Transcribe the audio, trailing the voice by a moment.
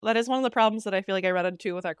That is one of the problems that I feel like I run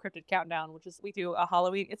into with our cryptid countdown, which is we do a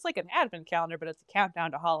Halloween. It's like an advent calendar, but it's a countdown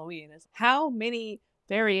to Halloween. Is how many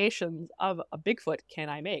variations of a Bigfoot can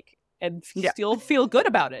I make and still feel good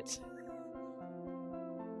about it?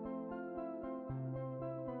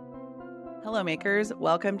 Hello, makers.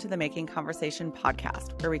 Welcome to the Making Conversation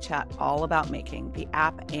podcast, where we chat all about making, the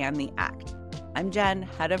app and the act. I'm Jen,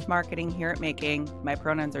 head of marketing here at Making. My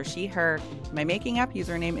pronouns are she, her. My Making app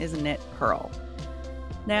username is knitpearl.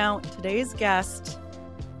 Now, today's guest,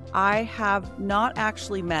 I have not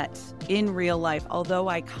actually met in real life, although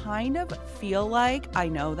I kind of feel like I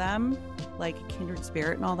know them, like kindred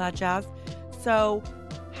spirit and all that jazz. So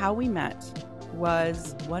how we met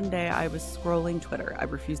was one day I was scrolling Twitter. I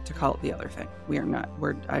refuse to call it the other thing. We're not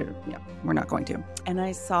going to. And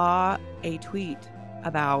I saw a tweet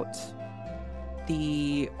about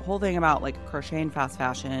the whole thing about like crochet and fast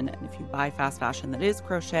fashion. And if you buy fast fashion that is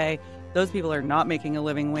crochet, those people are not making a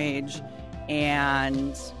living wage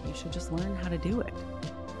and you should just learn how to do it.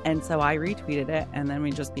 And so I retweeted it and then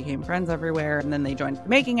we just became friends everywhere. And then they joined the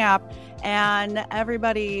Making app. And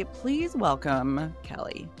everybody, please welcome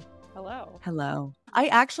Kelley. Hello. I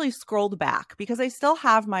actually scrolled back because I still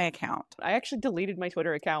have my account. I actually deleted my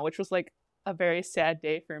Twitter account, which was like a very sad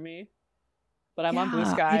day for me. But I'm on Blue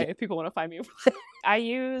Sky if people want to find me. I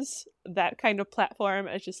use that kind of platform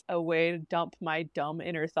as just a way to dump my dumb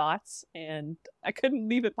inner thoughts. And I couldn't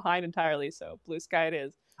leave it behind entirely. So Blue Sky it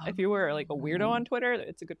is. If you were like a weirdo on Twitter,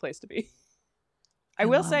 it's a good place to be. I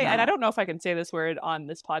will say, and I don't know if I can say this word on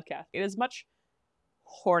this podcast, it is much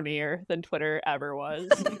hornier than Twitter ever was.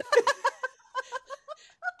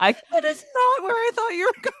 That is not where I thought you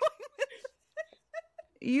were going with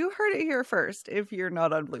it. You heard it here first if you're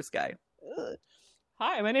not on Blue Sky.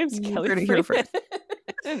 Hi, my name's Kelley. Heard it here first.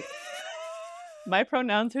 My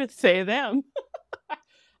pronouns are they, them.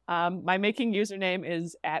 My Making username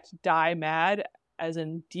is @diemad, as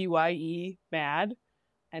in DYE mad.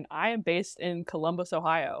 And I am based in Columbus,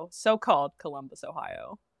 Ohio. So-called Columbus,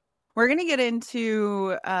 Ohio. We're going to get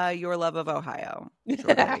into your love of Ohio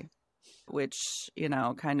shortly. Which, you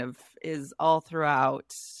know, kind of is all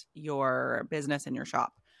throughout your business and your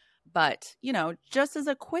shop. But, you know, just as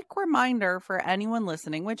a quick reminder for anyone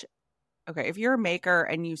listening, which, okay, if you're a maker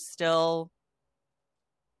and you still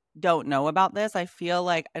don't know about this, I feel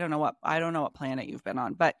like I don't know what planet you've been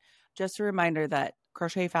on, but just a reminder that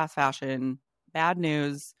crochet fast fashion, bad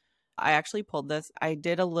news. I actually pulled this. I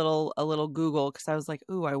did a little Google because I was like,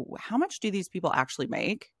 ooh, how much do these people actually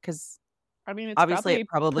make? Because I mean, it's obviously it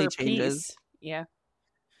probably changes. Piece. Yeah.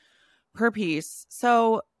 Per piece.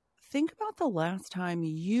 So think about the last time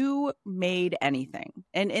you made anything.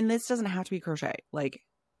 And this doesn't have to be crochet, like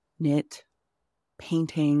knit,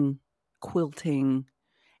 painting, quilting,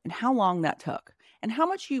 and how long that took and how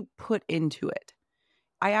much you put into it.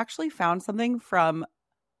 I actually found something from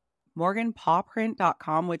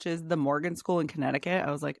morganpawprint.com, which is the Morgan School in Connecticut. I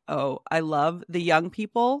was like, oh, I love the young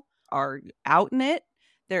people are out in it.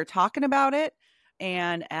 They're talking about it.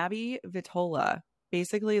 And Abby Vitola,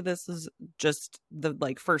 basically this is just the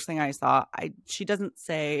like first thing I saw. She doesn't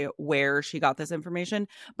say where she got this information,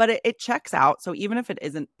 but it checks out. So even if it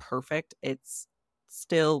isn't perfect, it's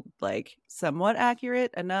still like somewhat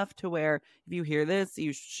accurate enough to where if you hear this,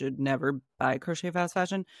 you should never buy crochet fast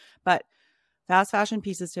fashion. But fast fashion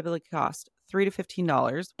pieces typically cost $3 to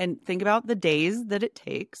 $15. And think about the days that it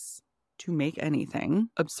takes to make anything.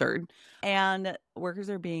 Absurd. And workers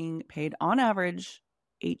are being paid on average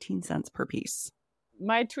 18 cents per piece.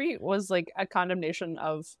 My tweet was like a condemnation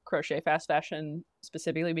of crochet fast fashion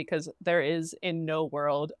specifically because there is in no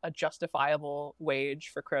world a justifiable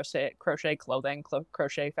wage for crochet clothing,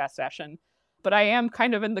 crochet fast fashion. But I am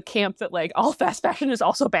kind of in the camp that like all fast fashion is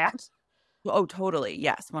also bad. Oh, totally.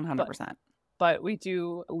 Yes, 100%. But we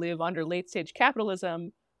do live under late stage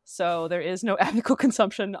capitalism. So there is no ethical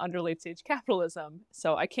consumption under late stage capitalism.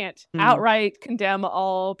 So I can't outright condemn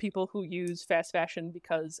all people who use fast fashion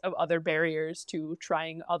because of other barriers to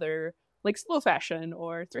trying other like slow fashion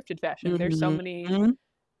or thrifted fashion. There's so many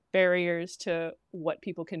barriers to what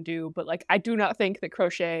people can do. But like, I do not think that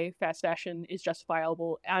crochet fast fashion is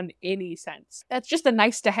justifiable in any sense. That's just a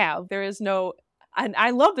nice to have. There is no... And I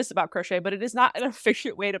love this about crochet, but it is not an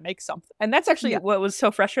efficient way to make something. And that's actually what was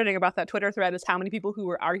so frustrating about that Twitter thread is how many people who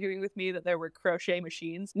were arguing with me that there were crochet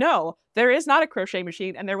machines. No, there is not a crochet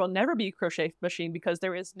machine, and there will never be a crochet machine because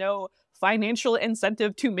there is no financial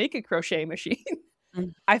incentive to make a crochet machine.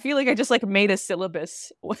 I feel like I just like made a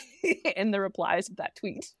syllabus in the replies of that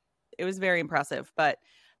tweet. It was very impressive, but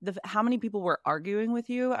how many people were arguing with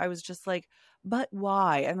you? I was just like, but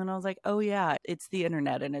why? And then I was like, oh yeah, it's the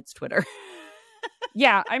internet and it's Twitter.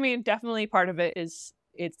 Yeah, I mean, definitely part of it is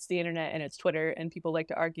it's the internet and it's Twitter and people like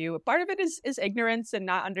to argue. Part of it is ignorance and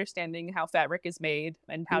not understanding how fabric is made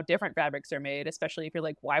and how different fabrics are made, especially if you're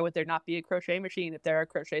like, why would there not be a crochet machine if there are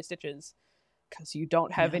crochet stitches? Because you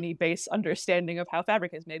don't have any base understanding of how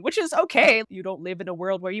fabric is made, which is okay. You don't live in a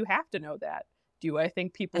world where you have to know that. Do I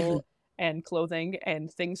think people and clothing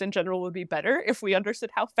and things in general would be better if we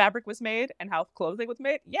understood how fabric was made and how clothing was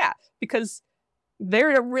made? Yeah, because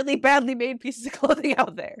there are really badly made pieces of clothing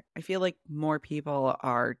out there. I feel like more people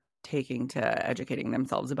are taking to educating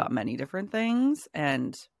themselves about many different things,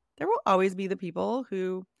 and there will always be the people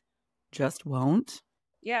who just won't.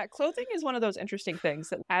 Yeah, clothing is one of those interesting things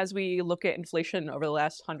that as we look at inflation over the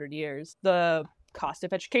last 100 years, the cost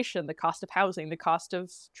of education, the cost of housing, the cost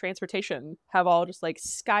of transportation have all just like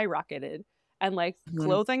skyrocketed. And like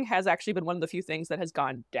clothing has actually been one of the few things that has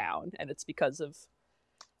gone down, and it's because of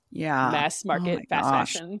mass market fast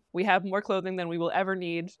fashion. We have more clothing than we will ever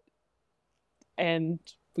need, and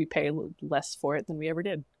we pay less for it than we ever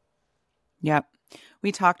did. Yep.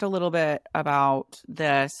 We talked a little bit about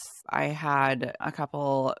this. I had a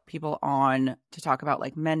couple people on to talk about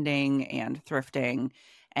like mending and thrifting,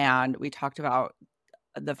 and we talked about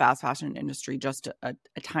the fast fashion industry just a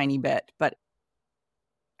tiny bit, but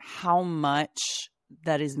how much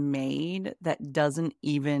that is made that doesn't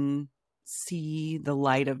even see the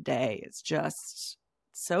light of day is just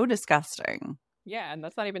so disgusting. Yeah, and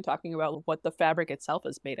that's not even talking about what the fabric itself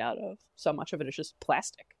is made out of. So much of it is just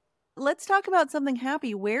plastic. Let's talk about something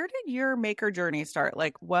happy. Where did your maker journey start?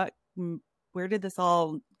 Like where did this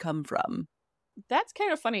all come from? That's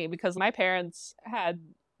kind of funny because my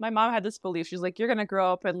mom had this belief. She's like, you're going to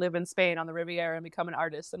grow up and live in Spain on the Riviera and become an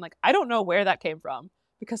artist. And like, I don't know where that came from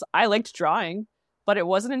because I liked drawing. But it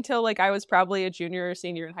wasn't until like I was probably a junior or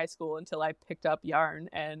senior in high school until I picked up yarn,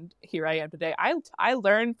 and here I am today. I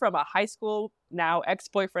learned from a high school now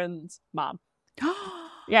ex-boyfriend's mom.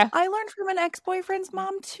 Yeah, I learned from an ex-boyfriend's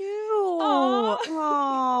mom too.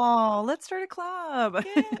 Oh, let's start a club.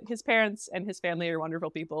 Yeah. His parents and his family are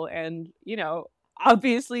wonderful people, and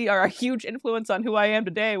obviously are a huge influence on who I am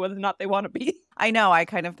today, whether or not they want to be. I know. I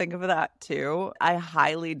kind of think of that too. I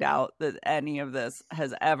highly doubt that any of this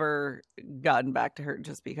has ever gotten back to her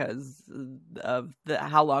just because of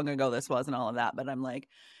how long ago this was and all of that. But I'm like,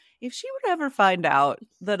 if she would ever find out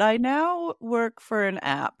that I now work for an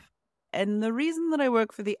app, and the reason that I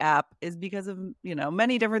work for the app is because of,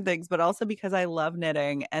 many different things, but also because I love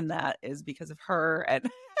knitting, and that is because of her. And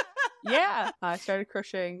yeah, I started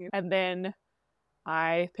crocheting, and then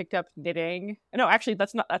I picked up knitting. No, actually,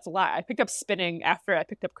 that's a lie. I picked up spinning after I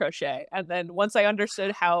picked up crochet. And then once I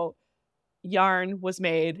understood how yarn was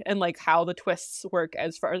made and like how the twists work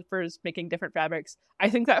as far as making different fabrics,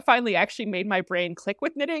 I think that finally actually made my brain click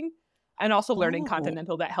with knitting, and also learning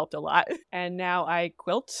Continental. That helped a lot. And now I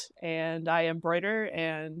quilt and I embroider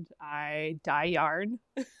and I dye yarn.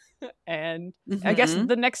 And I guess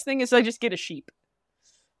the next thing is I just get a sheep.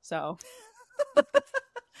 So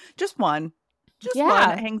just one. Just one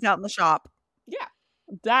that hangs out in the shop. Yeah.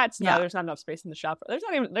 There's not enough space in the shop. There's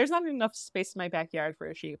not enough space in my backyard for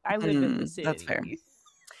a sheep. I live in the city. That's fair.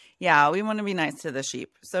 Yeah, we want to be nice to the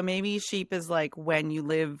sheep. So maybe sheep is like when you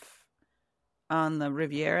live on the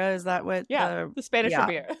Riviera. Is that what? Yeah, the Spanish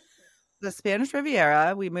Riviera. The Spanish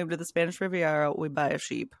Riviera. We move to the Spanish Riviera. We buy a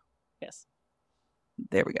sheep. Yes.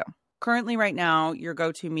 There we go. Currently, right now, your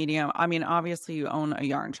go-to medium, I mean, obviously you own a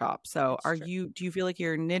yarn shop. So do you feel like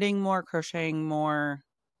you're knitting more, crocheting more?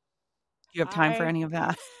 Do you have time for any of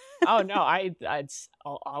that? Oh, no, it's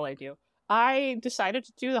all I do. I decided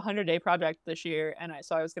to do the 100-day project this year, and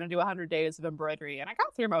so I was going to do 100 days of embroidery, and I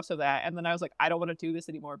got through most of that. And then I was like, I don't want to do this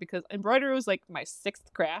anymore because embroidery was like my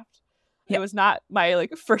 6th craft. Yep. It was not my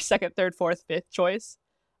like 1st, 2nd, 3rd, 4th, 5th choice.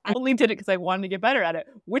 I only did it because I wanted to get better at it,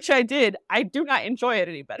 which I did. I do not enjoy it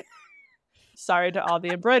any better. Sorry to all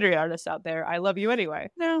the embroidery artists out there. I love you anyway.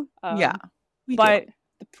 No. But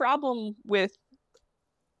the problem with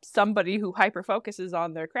somebody who hyper focuses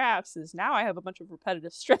on their crafts is now I have a bunch of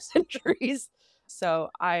repetitive stress injuries. So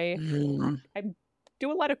I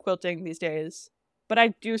do a lot of quilting these days, but I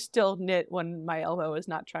do still knit when my elbow is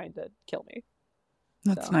not trying to kill me.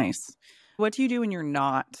 That's nice. What do you do when you're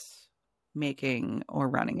not making or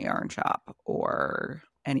running a yarn shop or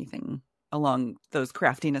anything along those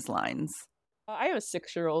craftiness lines? I have a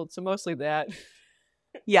 6-year-old, so mostly that.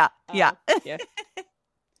 Yeah.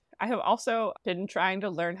 I have also been trying to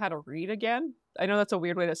learn how to read again. I know that's a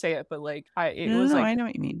weird way to say it, but like I know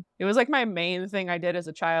what you mean. It was like my main thing I did as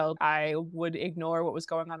a child. I would ignore what was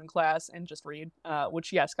going on in class and just read,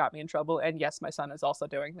 which got me in trouble. And yes, my son is also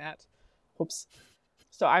doing that. Whoops.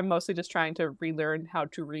 So I'm mostly just trying to relearn how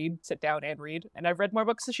to read, sit down and read. And I've read more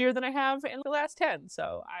books this year than I have in the last 10.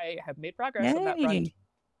 So I have made progress on that front. Yay.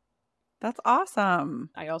 That's awesome.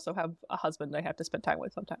 I also have a husband I have to spend time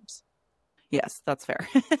with sometimes. Yes, that's fair.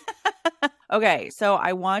 Okay, so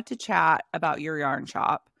I want to chat about your yarn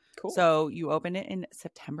shop. Cool. So you opened it in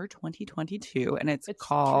September 2022, and it's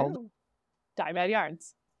called Dye Mad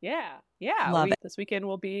Yarns. Yeah. Love it. This weekend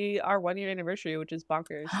will be our 1-year anniversary, which is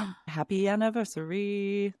bonkers. Happy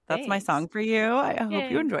anniversary. That's Thanks. my song for you. I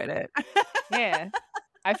hope you enjoyed it. Yeah.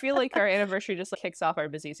 I feel like our anniversary just kicks off our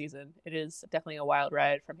busy season. It is definitely a wild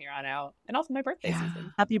ride from here on out. And also my birthday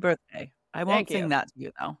season. Happy birthday. I won't sing that to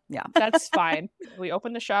you, though. Yeah. That's fine. We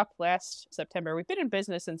opened the shop last September. We've been in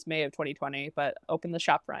business since May of 2020, but opened the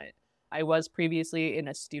shop front. I was previously in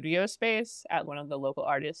a studio space at one of the local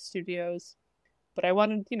artist studios, but I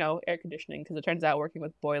wanted, air conditioning because it turns out working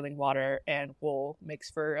with boiling water and wool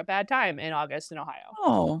makes for a bad time in August in Ohio.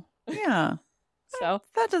 Oh, yeah. So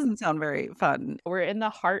that doesn't sound very fun. We're in the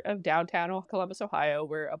heart of downtown Columbus, Ohio.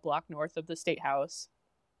 We're a block north of the State House.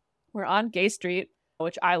 We're on Gay Street,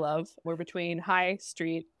 which I love. We're between High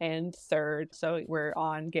Street and 3rd. So we're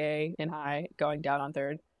on Gay and High, going down on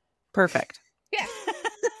 3rd. Perfect. Yeah.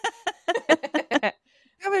 I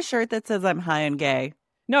have a shirt that says I'm high and gay.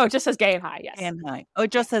 No, it just says Gay and High, yes. Gay and High. Oh,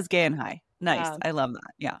 it just says Gay and High. Nice. I love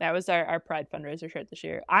that. Yeah. That was our Pride fundraiser shirt this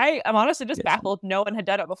year. I am honestly just baffled no one had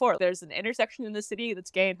done it before. There's an intersection in the city that's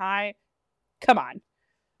Gay and High. Come on.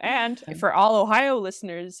 And for all Ohio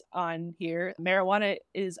listeners on here, marijuana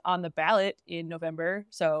is on the ballot in November.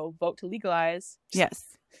 So vote to legalize.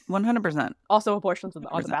 Yes. 100%. Also, abortion's on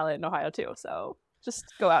the ballot in Ohio too. So just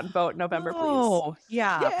go out and vote in November, please. Oh,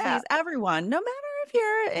 yeah. Please, everyone, no matter if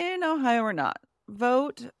you're in Ohio or not,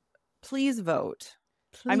 vote. Please vote.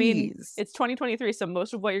 Please. I mean, it's 2023, so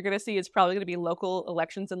most of what you're going to see is probably going to be local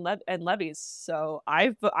elections and levies. So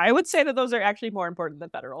I would say that those are actually more important than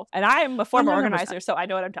federal. And I am a former 100%. Organizer, so I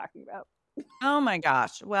know what I'm talking about. Oh my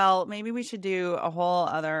gosh. Well, maybe we should do a whole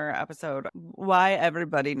other episode why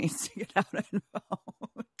everybody needs to get out and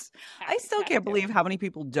vote. I still can't believe how many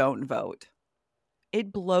people don't vote.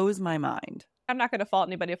 It blows my mind. I'm not going to fault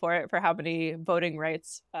anybody for it, for how many Voting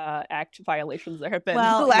Rights Act violations there have been in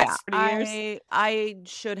the last 40 years. I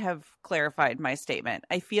should have clarified my statement.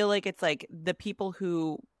 I feel like it's like the people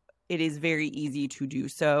who it is very easy to do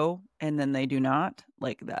so, and then they do not.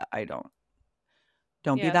 Like that,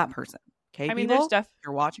 don't be that person. Okay, I mean, people, if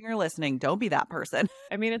you're watching or listening, don't be that person.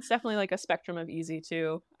 I mean, it's definitely like a spectrum of easy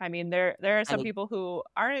too. I mean, there are some people who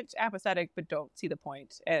aren't apathetic but don't see the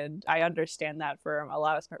point, and I understand that from a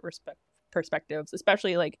lot of perspectives,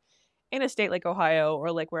 especially like in a state like Ohio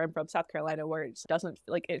or like where I'm from, South Carolina, where it doesn't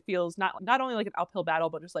like it feels not only like an uphill battle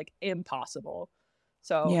but just like impossible.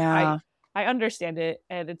 So yeah, I understand it,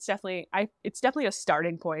 and it's definitely a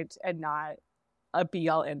starting point and not a be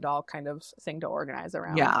all end all kind of thing to organize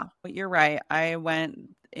around. Yeah, but you're right. I went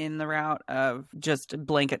in the route of just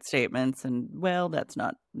blanket statements, and well, that's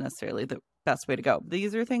not necessarily the best way to go.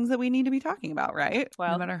 These are things that we need to be talking about, right?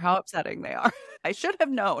 Well, no matter how upsetting they are. I should have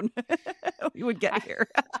known we would get here.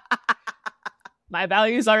 My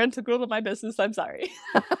values are integral to my business. I'm sorry.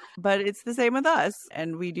 But it's the same with us.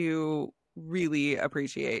 And we do really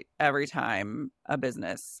appreciate every time a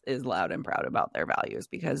business is loud and proud about their values,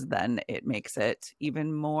 because then it makes it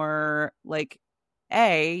even more like,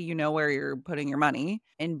 A, you know where you're putting your money,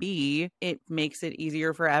 and B, it makes it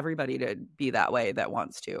easier for everybody to be that way that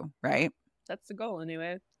wants to, right? That's the goal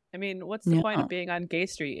anyway. I mean, what's the point of being on Gay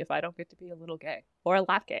Street if I don't get to be a little gay or a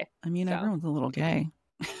lot gay? I mean, everyone's a little gay.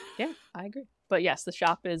 Yeah, I agree. But yes, the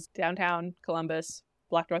shop is downtown Columbus,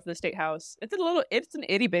 block north of the State House. It's an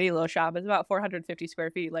itty bitty little shop. It's about 450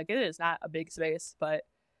 square feet. Like, it is not a big space, but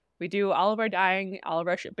we do all of our dyeing, all of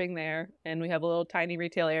our shipping there, and we have a little tiny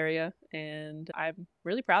retail area, and I'm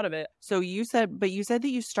really proud of it. So you said that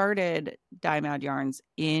you started Dye Mad Yarns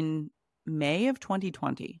in May of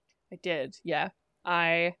 2020. I did, yeah.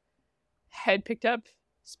 I had picked up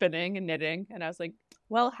spinning and knitting, and I was like,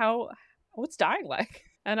 well, what's dyeing like?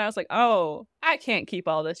 And I was like, oh, I can't keep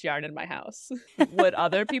all this yarn in my house. Would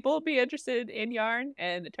other people be interested in yarn?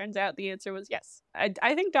 And it turns out the answer was yes.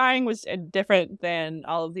 I think dyeing was different than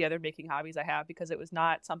all of the other making hobbies I have, because it was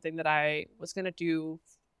not something that I was going to do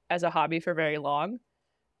as a hobby for very long,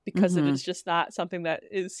 because it is just not something that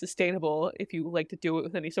is sustainable if you like to do it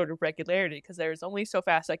with any sort of regularity, because there's only so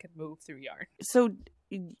fast I can move through yarn. So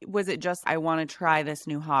was it just, I want to try this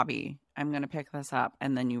new hobby, I'm going to pick this up,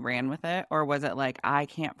 and then you ran with it? Or was it like, I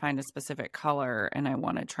can't find a specific color and I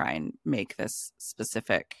want to try and make this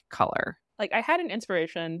specific color? Like, I had an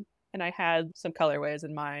inspiration and I had some colorways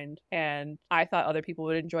in mind, and I thought other people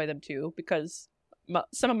would enjoy them too, because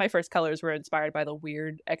some of my first colors were inspired by the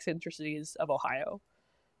weird eccentricities of Ohio.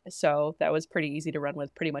 So that was pretty easy to run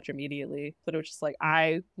with pretty much immediately. But it was just like,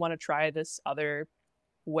 I want to try this other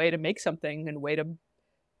way to make something and way to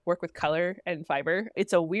work with color and fiber.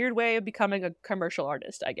 It's a weird way of becoming a commercial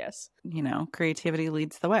artist, I guess. You know, creativity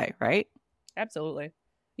leads the way, right? Absolutely.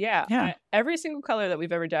 Yeah. Every single color that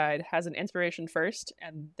we've ever dyed has an inspiration first,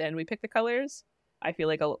 and then we pick the colors. I feel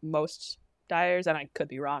like most dyers, and I could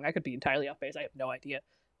be wrong, I could be entirely off base, I have no idea.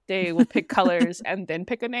 They will pick colors and then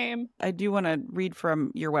pick a name. I do want to read from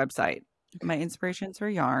your website. My inspirations for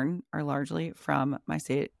yarn are largely from my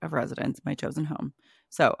state of residence, my chosen home.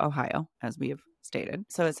 So Ohio, as we have stated.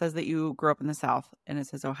 So it says that you grew up in the South, and it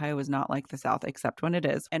says Ohio is not like the South, except when it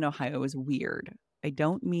is. And Ohio is weird. I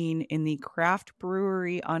don't mean in the craft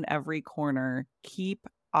brewery on every corner, keep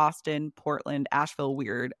Austin, Portland, Asheville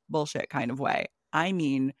weird bullshit kind of way. I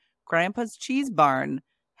mean Grandpa's Cheese Barn,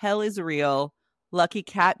 Hell is Real, Lucky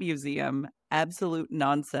Cat Museum, absolute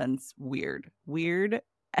nonsense weird. Weird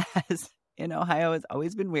as in Ohio has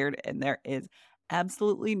always been weird, and there is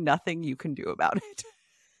absolutely nothing you can do about it.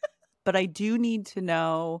 But I do need to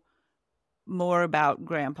know more about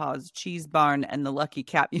Grandpa's Cheese Barn and the Lucky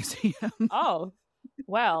Cat Museum. Oh,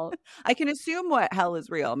 well. I can assume what Hell is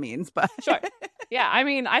Real means, but... Sure. Yeah, I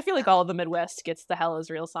mean, I feel like all of the Midwest gets the Hell is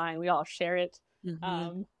Real sign. We all share it.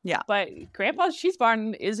 Mm-hmm. Yeah. But Grandpa's Cheese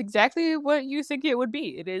Barn is exactly what you think it would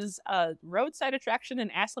be. It is a roadside attraction in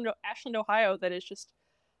Ashland, Ohio that is just...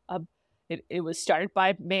 It was started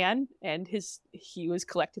by man, and he was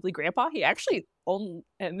collectively Grandpa. He actually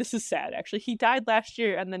and this is sad, actually, he died last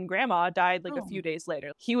year, and then Grandma died like a few days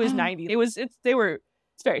later. He was 90. It's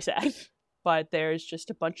very sad. But there's just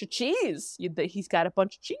a bunch of cheese. He's got a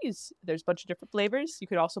bunch of cheese. There's a bunch of different flavors. You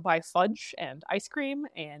could also buy fudge and ice cream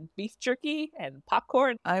and beef jerky and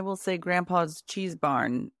popcorn. I will say Grandpa's Cheese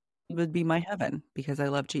Barn would be my heaven because I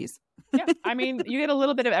love cheese. Yeah, I mean, you get a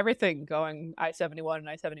little bit of everything going I-71 and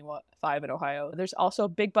I-75 in Ohio. There's also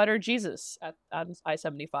Big Butter Jesus on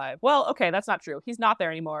I-75. Well, okay, that's not true. He's not there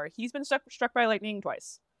anymore. He's been struck by lightning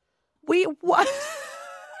twice. Wait, what?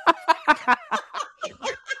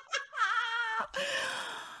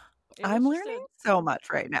 I'm learning so much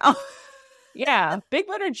right now. Yeah, Big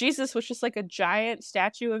Butter Jesus was just like a giant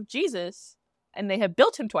statue of Jesus, and they have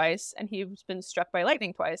built him twice, and he's been struck by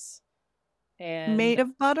lightning twice. And made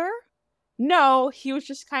of butter? No, he was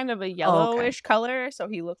just kind of a yellowish color, so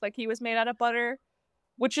he looked like he was made out of butter,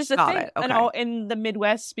 which is a thing in the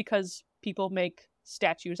Midwest because people make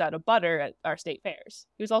statues out of butter at our state fairs.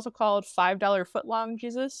 He was also called $5 footlong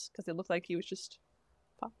Jesus because it looked like he was just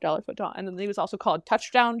 $5 foot tall. And then he was also called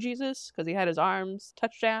Touchdown Jesus because he had his arms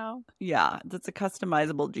touchdown. Yeah, that's a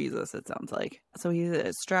customizable Jesus, it sounds like. So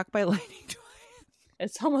he's struck by lightning twice.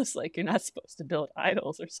 It's almost like you're not supposed to build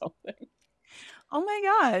idols or something. Oh my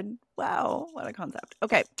God. Wow. What a concept.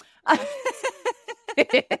 Okay.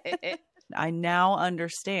 I now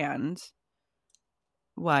understand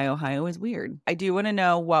why Ohio is weird. I do want to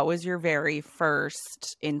know, what was your very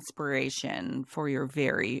first inspiration for your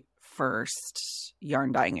very first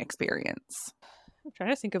yarn dyeing experience? I'm trying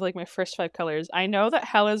to think of like my first 5 colors. I know that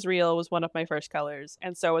Hell is Real was one of my first colors,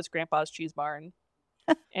 and so was Grandpa's Cheese Barn.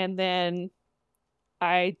 And then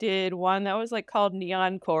I did one that was like called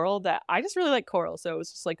Neon Coral. That I just really like coral, so it was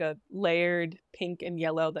just like a layered pink and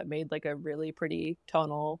yellow that made like a really pretty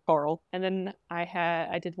tonal coral. And then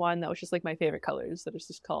I did one that was just like my favorite colors. That is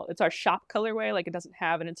just called, it's our shop colorway. Like it doesn't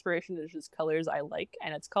have an inspiration. It's just colors I like,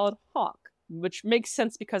 and it's called Hawk, which makes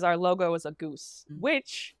sense because our logo is a goose,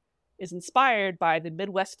 which is inspired by the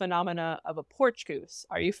Midwest phenomena of a porch goose.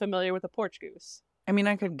 Are you familiar with a porch goose? I mean,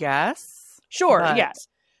 I could guess. Sure, yes.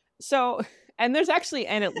 So, and there's actually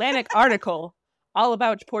an Atlantic article all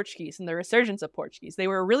about porch geese and the resurgence of porch geese. They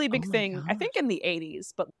were a really big thing, gosh, I think in the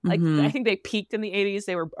 80s, but like I think they peaked in the 80s.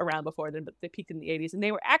 They were around before then, but they peaked in the 80s. And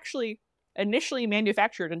they were actually initially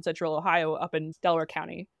manufactured in Central Ohio up in Delaware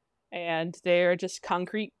County. And they're just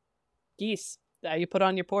concrete geese that you put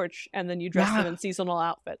on your porch, and then you dress them in seasonal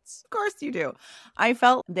outfits. Of course you do. I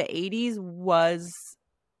felt the 80s was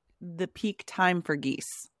the peak time for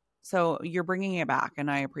geese. So you're bringing it back, and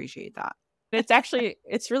I appreciate that.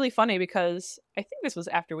 It's really funny because I think this was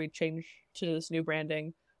after we changed to this new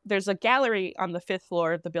branding. There's a gallery on the 5th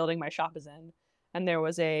floor of the building my shop is in, and there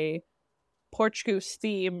was a porch goose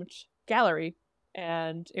themed gallery,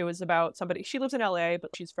 and it was about somebody. She lives in LA,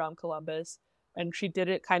 but she's from Columbus, and she did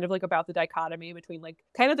it kind of like about the dichotomy between like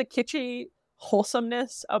kind of the kitschy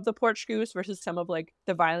wholesomeness of the porch goose versus some of like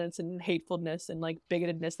the violence and hatefulness and like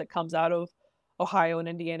bigotedness that comes out of Ohio and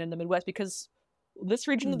Indiana and the Midwest, because this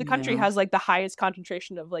region of the country has like the highest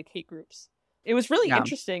concentration of like hate groups. It was really Yeah.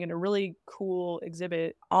 interesting and a really cool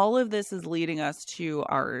exhibit. All of this is leading us to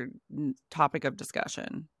our topic of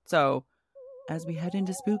discussion. So as we head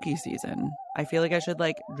into spooky season, I feel like I should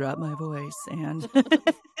like drop my voice and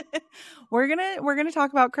we're gonna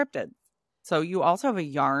talk about cryptids. So you also have a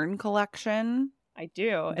yarn collection. I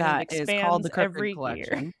do. And That it is called expands the Cryptid every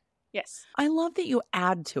Collection. year. Yes. I love that you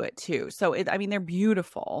add to it too. So I mean, they're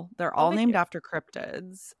beautiful. They're all named after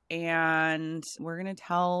cryptids, and we're gonna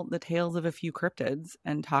tell the tales of a few cryptids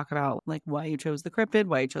and talk about like why you chose the cryptid,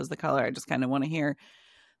 why you chose the color. I just kind of want to hear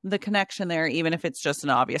the connection there, even if it's just an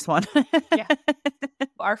obvious one. Yeah.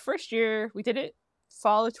 Our first year, we did it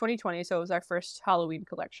fall of 2020, so it was our first Halloween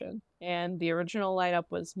collection. And the original lineup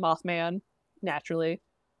was Mothman, naturally,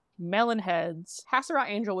 Melonheads, Hasselrod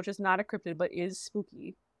Angel, which is not a cryptid but is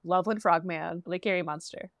spooky, Loveland Frogman, Lake Erie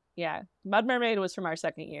Monster. Yeah, Mud Mermaid was from our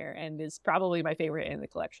second year and is probably my favorite in the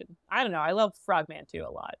collection. I don't know, I love Frogman too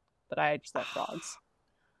a lot, but I just love frogs.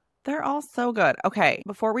 They're all so good. Okay,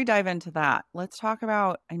 before we dive into that, let's talk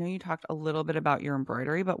about, I know you talked a little bit about your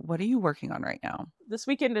embroidery, but what are you working on right now? This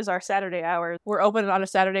weekend is our Saturday hour. We're open on a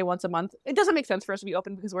Saturday once a month. It doesn't make sense for us to be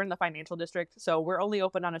open because we're in the financial district. So we're only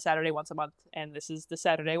open on a Saturday once a month. And this is the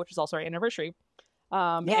Saturday, which is also our anniversary.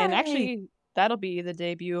 And actually, that'll be the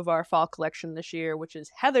debut of our fall collection this year, which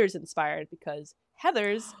is Heather's inspired because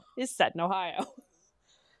Heather's is set in Ohio.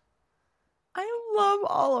 I love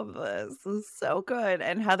all of this. This is so good.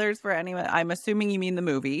 And Heather's, for anyone, I'm assuming you mean the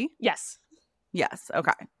movie. Yes. Yes.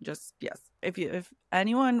 Okay. Just yes. If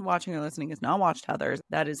anyone watching or listening has not watched Heather's,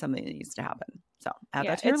 that is something that needs to happen. So add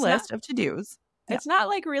that to your list of to-dos. It's not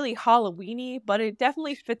like really Halloween-y, but it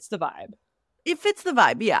definitely fits the vibe. It fits the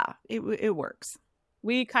vibe. Yeah. It works.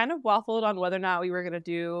 We kind of waffled on whether or not we were going to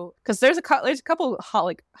do, because there's a couple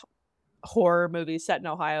horror movies set in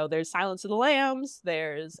Ohio. There's Silence of the Lambs,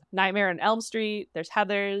 there's Nightmare on Elm Street, there's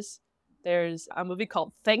Heather's, there's a movie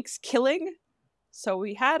called Thanksgiving. So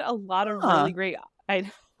we had a lot of really great we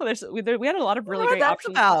had a lot of really great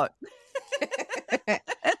options. About?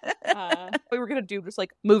 We were gonna do just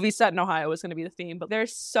like movies set in Ohio was gonna be the theme, but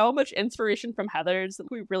there's so much inspiration from Heather's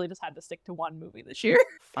that we really just had to stick to one movie this year.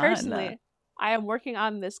 Fun. Personally, I am working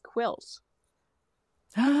on this quilt.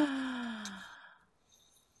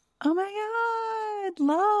 Oh my God.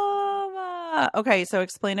 Love. Okay, so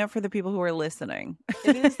explain it for the people who are listening.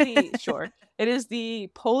 It is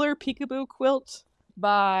the Polar Peekaboo quilt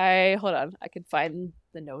by, hold on, I can find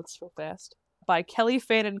the notes real fast. By Kelley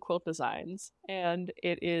Fannin Quilt Designs. And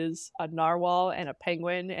it is a narwhal and a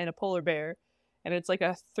penguin and a polar bear. And it's like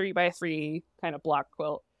a 3x3 kind of block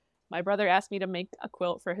quilt. My brother asked me to make a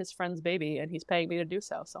quilt for his friend's baby, and he's paying me to do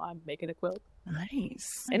so. So I'm making a quilt.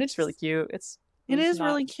 Nice. And it's really cute. It is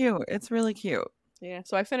really cute. It's really cute. Yeah,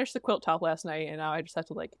 so I finished the quilt top last night, and now I just have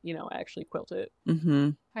to, actually quilt it.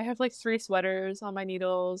 Mm-hmm. I have, 3 sweaters on my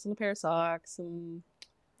needles and a pair of socks and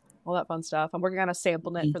all that fun stuff. I'm working on a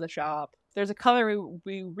sample knit for the shop. There's a color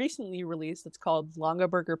we recently released that's called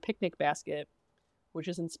Longaberger Picnic Basket, which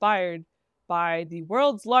is inspired by the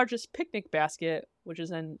world's largest picnic basket, which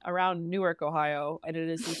is around Newark, Ohio, and it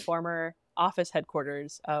is the former office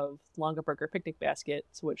headquarters of Longaberger Picnic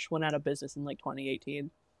Baskets, which went out of business in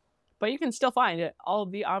 2018. But you can still find it all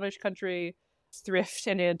of the Amish country thrift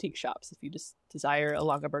and antique shops if you just desire a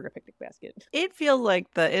Longaberger Picnic Basket. It feels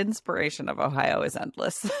like the inspiration of Ohio is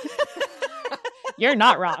endless. You're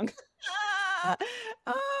not wrong.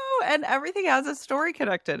 And everything has a story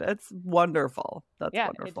connected. It's wonderful. That's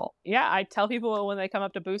wonderful. I tell people when they come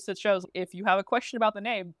up to booths at shows, if you have a question about the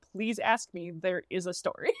name, please ask me. There is a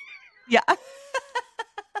story. Yeah.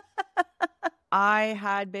 I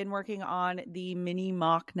had been working on the mini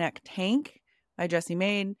mock neck tank by Jessie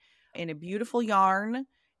Maid in a beautiful yarn,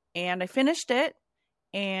 and I finished it,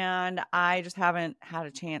 and I just haven't had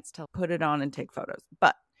a chance to put it on and take photos.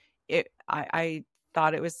 But I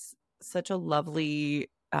thought it was such a lovely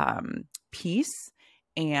piece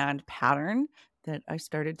and pattern that I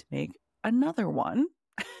started to make another one.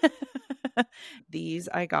 These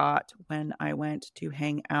I got when I went to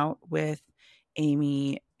hang out with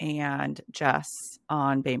Amy and Jess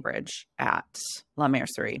on Bainbridge at La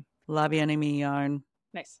Mercerie. La Bien-Aimée yarn.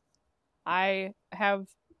 Nice. I have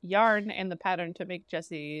yarn and the pattern to make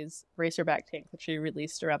Jessie's racerback tank that she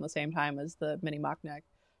released around the same time as the mini mock neck.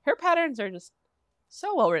 Her patterns are just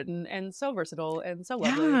so well written and so versatile and so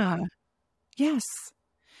lovely. Yeah. Yes.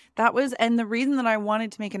 That was, and the reason that I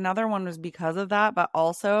wanted to make another one was because of that, but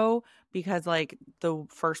also because the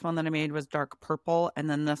first one that I made was dark purple, and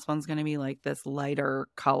then this one's going to be this lighter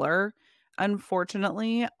color.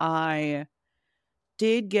 Unfortunately, I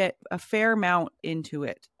did get a fair amount into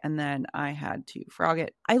it, and then I had to frog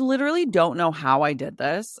it. I literally don't know how I did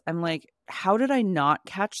this. I'm like, how did I not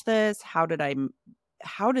catch this? How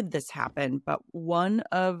did this happen? But one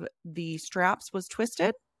of the straps was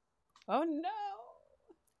twisted. Oh no.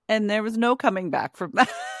 And there was no coming back from that.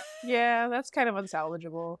 Yeah, that's kind of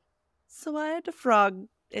unsalvageable. So I had to frog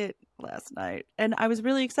it last night. And I was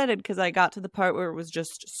really excited because I got to the part where it was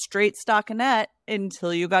just straight stockinette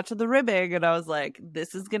until you got to the ribbing. And I was like,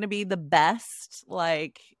 this is going to be the best.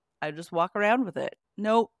 Like, I just walk around with it.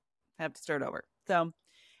 Nope. I have to start over. So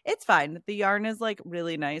it's fine. The yarn is like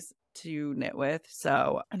really nice to knit with.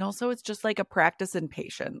 So, and also it's just like a practice in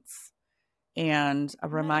patience and a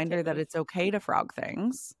reminder that it's okay to frog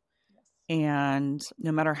things. And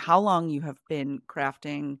no matter how long you have been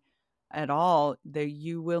crafting at all,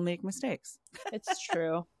 you will make mistakes. It's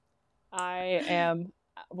true. I am,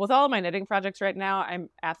 with all of my knitting projects right now, I'm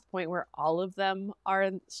at the point where all of them are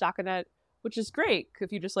in stockinette, which is great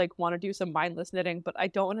if you just like want to do some mindless knitting, but I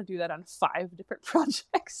don't want to do that on 5 different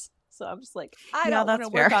projects. So I'm just like, I don't want to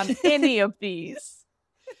work on any of these.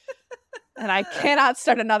 And I cannot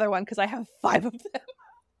start another one because I have 5 of them.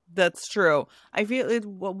 That's true. I feel it.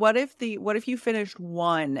 What if you finished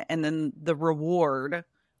one and then the reward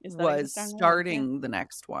was starting the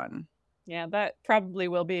next one? Yeah, that probably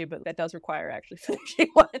will be, but that does require actually finishing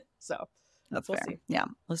one. So that's fair. See. Yeah.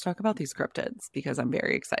 Let's talk about these cryptids because I'm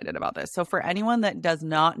very excited about this. So for anyone that does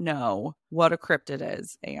not know what a cryptid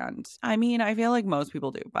is, and I mean, I feel like most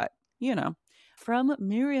people do, but you know, from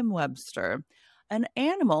Merriam-Webster, an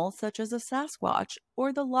animal such as a Sasquatch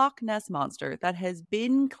or the Loch Ness Monster that has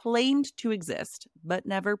been claimed to exist, but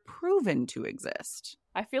never proven to exist.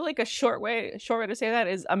 I feel like a short way to say that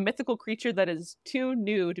is a mythical creature that is too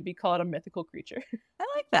new to be called a mythical creature. I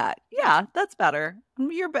like that. Yeah, that's better.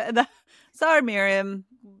 Sorry, Miriam.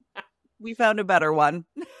 We found a better one.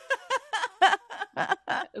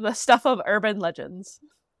 The stuff of urban legends.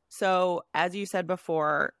 So, as you said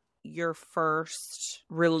before, your first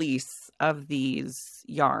release of these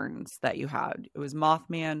yarns that you had, it was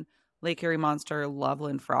Mothman, Lake Erie Monster,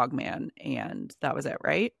 Loveland Frogman, and that was it,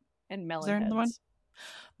 right? And Melonheads.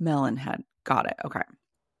 Melonhead. Got it. Okay.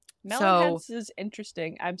 Melonheads is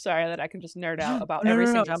interesting. I'm sorry that I can just nerd out about every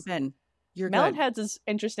single. Jump in. You're Melonheads is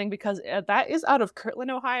interesting because that is out of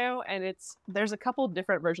Kirtland, Ohio, and there's a couple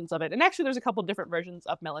different versions of it. And actually, there's a couple different versions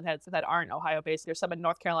of Melonheads that aren't Ohio-based. There's some in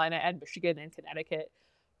North Carolina and Michigan and Connecticut.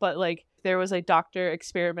 But like there was a doctor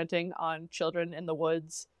experimenting on children in the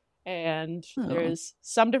woods, and there's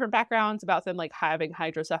some different backgrounds about them like having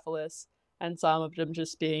hydrocephalus and some of them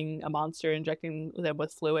just being a monster injecting them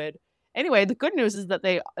with fluid. Anyway, the good news is that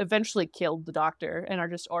they eventually killed the doctor and are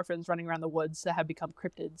just orphans running around the woods that have become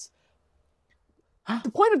cryptids. The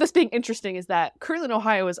point of this being interesting is that Kirtland,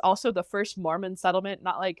 Ohio is also the first Mormon settlement,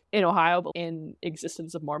 not like in Ohio, but in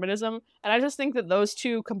existence of Mormonism. And I just think that those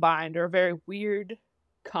two combined are a very weird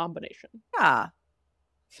combination. Yeah,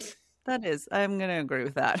 that is. I'm gonna agree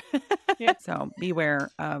with that. Yeah. So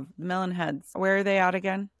beware of the Melonheads. Where are they out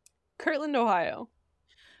again? Kirtland, Ohio.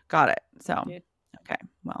 Got it. So okay,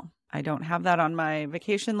 well, I don't have that on my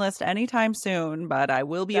vacation list anytime soon, but I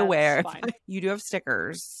will be aware. You do have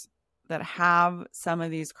stickers that have some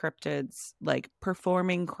of these cryptids like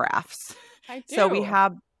performing crafts. I do. So we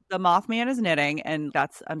have the Mothman is knitting, and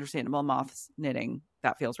that's understandable. Moth's knitting.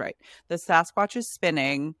 That feels right. The Sasquatch is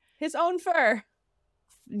spinning. His own fur.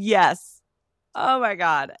 Yes. Oh my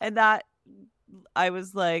God. And that, I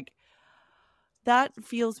was like, that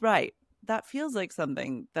feels right. That feels like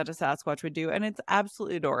something that a Sasquatch would do. And it's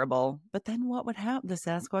absolutely adorable. But then what would happen? The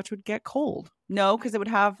Sasquatch would get cold. No, because it would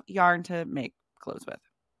have yarn to make clothes with.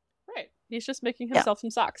 Right. He's just making himself some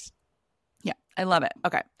socks. Yeah. I love it.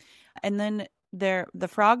 Okay. And then the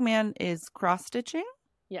Frogman is cross-stitching?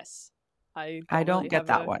 Yes. I don't get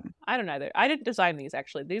that one. I don't either. I didn't design these,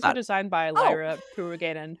 actually. These were designed by Lyra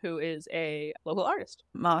Puruganan, who is a local artist.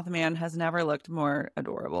 Mothman has never looked more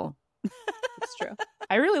adorable. It's true.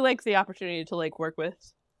 I really like the opportunity to like work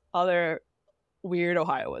with other weird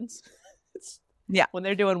Ohioans. When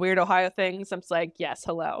they're doing weird Ohio things, I'm just like, yes,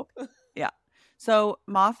 hello. Yeah. So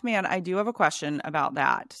Mothman, I do have a question about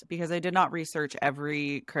that because I did not research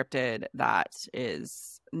every cryptid that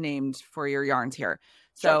is named for your yarns here.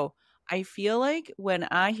 So I feel like when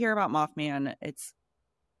I hear about Mothman, it's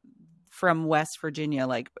from West Virginia,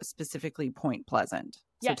 like specifically Point Pleasant.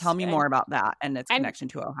 So tell me more about that and its connection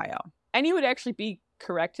to Ohio. And you would actually be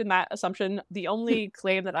correct in that assumption. The only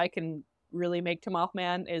claim that I can really make to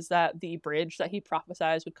Mothman is that the bridge that he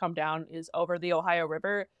prophesies would come down is over the Ohio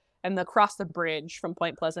River, and across the bridge from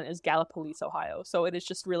Point Pleasant is Gallipolis, Ohio. So it is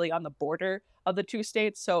just really on the border of the two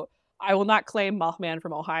states. So I will not claim Mothman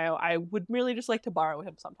from Ohio. I would merely just like to borrow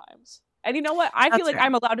him sometimes. And you know what? I feel like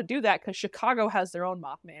I'm allowed to do that because Chicago has their own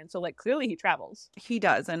Mothman. So like clearly he travels. He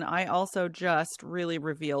does. And I also just really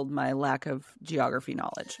revealed my lack of geography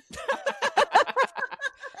knowledge.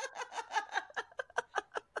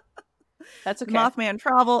 That's okay. Mothman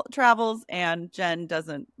travels, and Jen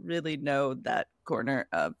doesn't really know that corner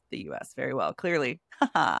of the U.S. very well, clearly.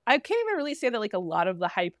 I can't even really say that like a lot of the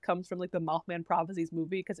hype comes from like the Mothman Prophecies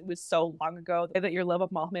movie because it was so long ago that your love of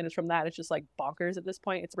Mothman is from that. It's just like bonkers at this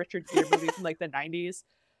point. It's a Richard Gere movie from like the 90s.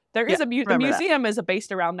 There is the museum is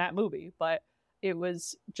based around that movie, but it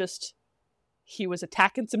was just he was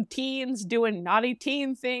attacking some teens doing naughty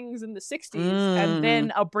teen things in the 60s, and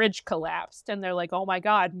then a bridge collapsed, and they're like, oh my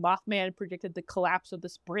god, Mothman predicted the collapse of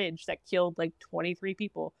this bridge that killed like 23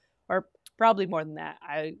 people, or probably more than that.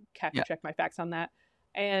 I have to check my facts on that.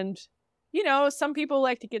 And you know, some people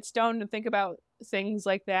like to get stoned and think about things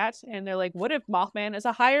like that, and they're like, what if Mothman is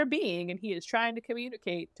a higher being and he is trying to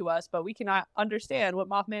communicate to us, but we cannot understand what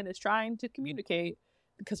Mothman is trying to communicate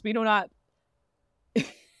because we do not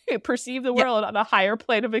perceive the world on a higher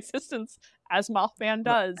plane of existence as Mothman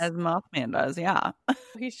does. As Mothman does, yeah.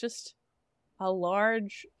 He's just a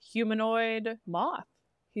large humanoid moth.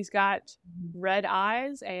 He's got red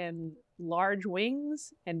eyes and large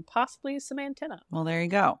wings and possibly some antenna. Well, there you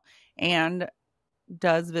go. And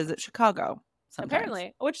does visit Chicago sometimes.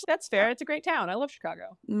 Apparently, which that's fair. It's a great town. I love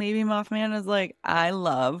Chicago. Maybe Mothman is like, I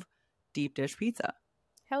love deep dish pizza.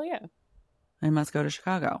 Hell yeah. I must go to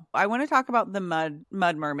Chicago. I want to talk about the mud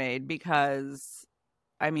mermaid because,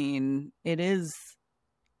 I mean, it is,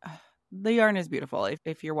 the yarn is beautiful.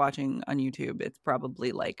 If you're watching on YouTube, it's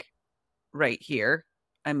probably like right here.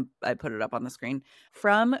 I put it up on the screen.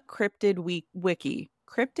 From Cryptid Wiki.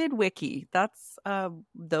 Cryptid Wiki. That's,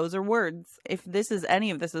 those are words. If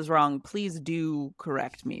any of this is wrong, please do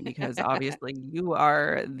correct me because obviously you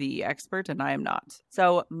are the expert and I am not.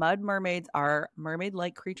 So mud mermaids are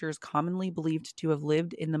mermaid-like creatures commonly believed to have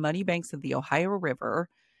lived in the muddy banks of the Ohio River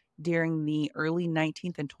during the early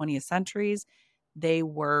 19th and 20th centuries. They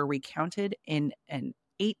were recounted in an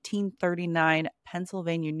 1839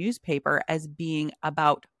 Pennsylvania newspaper as being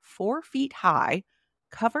about 4 feet high,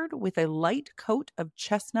 covered with a light coat of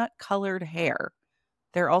chestnut-colored hair.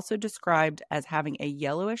 They're also described as having a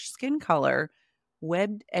yellowish skin color,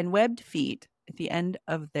 webbed feet at the end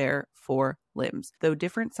of their 4 limbs. Though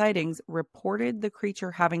different sightings reported the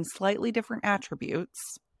creature having slightly different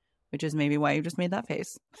attributes, which is maybe why you just made that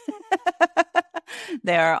face.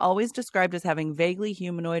 They are always described as having vaguely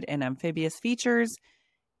humanoid and amphibious features,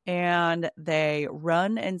 and they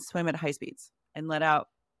run and swim at high speeds and let out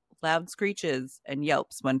loud screeches and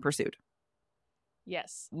yelps when pursued.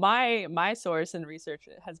 Yes. My source in research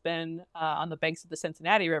has been on the banks of the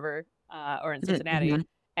Cincinnati River, or in Cincinnati,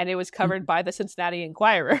 and it was covered by the Cincinnati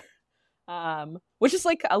Enquirer, which is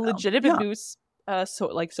like a legitimate news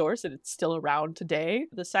source, and it's still around today.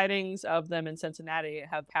 The sightings of them in Cincinnati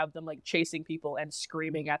have them like chasing people and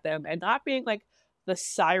screaming at them and not being like the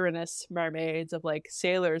sirenous mermaids of like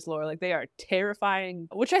sailors lore. Like they are terrifying,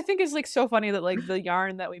 which I think is like so funny that like the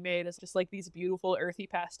yarn that we made is just like these beautiful earthy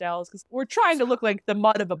pastels because we're trying to look like the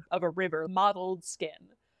mud of a river, mottled skin.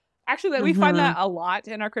 Actually, like, we find that a lot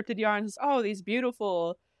in our cryptid yarns. Oh, these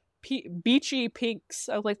beautiful beachy pinks.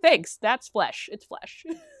 I was like, thanks, that's flesh. It's flesh.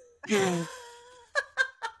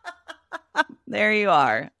 There you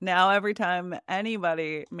are. Now, every time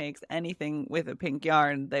anybody makes anything with a pink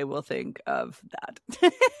yarn, they will think of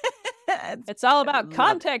that. It's all about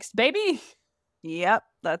context, baby. Yep,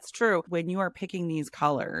 that's true. When you are picking these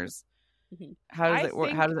colors, how does it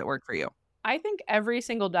work? How does it work for you? I think every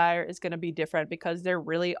single dyer is going to be different because there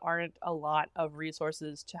really aren't a lot of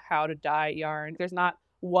resources to how to dye yarn. There's not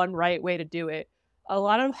one right way to do it. A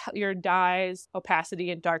lot of your dye's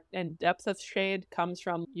opacity and dark and depth of shade comes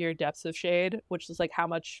from your depths of shade, which is like how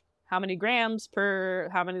many grams per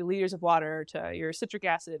how many liters of water to your citric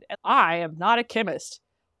acid. And I am not a chemist.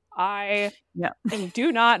 I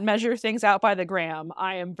do not measure things out by the gram.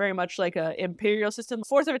 I am very much like a imperial system.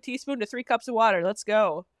 1/4 of a teaspoon to 3 cups of water. Let's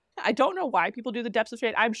go. I don't know why people do the depths of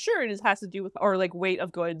shade. I'm sure it has to do with, or like weight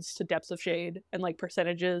of goods to depths of shade and like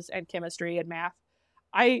percentages and chemistry and math.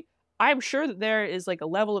 I'm sure that there is like a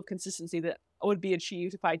level of consistency that would be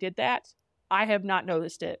achieved if I did that. I have not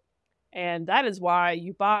noticed it. And that is why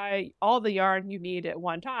you buy all the yarn you need at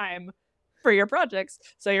one time for your projects,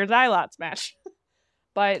 so your dye lots match.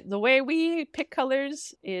 But the way we pick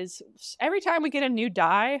colors is every time we get a new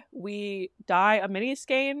dye, we dye a mini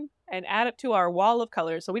skein and add it to our wall of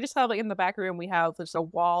colors. So we just have, like, in the back room, we have just a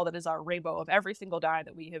wall that is our rainbow of every single dye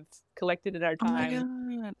that we have collected in our time. Oh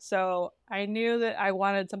my God. So I knew that I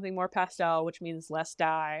wanted something more pastel, which means less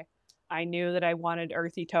dye. I knew that I wanted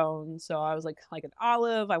earthy tones. So I was like an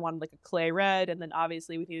olive. I wanted like a clay red. And then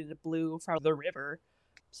obviously we needed a blue from the river.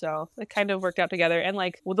 So it kind of worked out together. And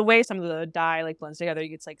like, well, the way some of the dye like blends together,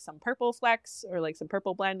 it's like some purple flecks or like some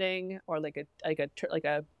purple blending or like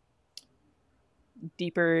a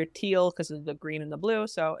deeper teal because of the green and the blue.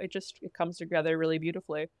 So it comes together really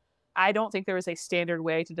beautifully. I don't think there is a standard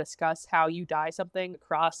way to discuss how you dye something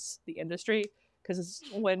across the industry, because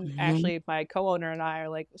when Ashley, my co-owner, and I are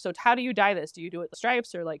like, so how do you dye this? Do you do it with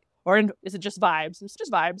stripes or is it just vibes? It's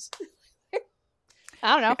just vibes.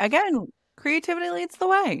 I don't know. Again, creativity leads the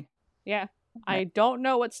way. Yeah. I don't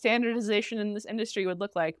know what standardization in this industry would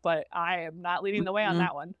look like, but I am not leading the way on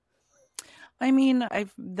that one. I mean, I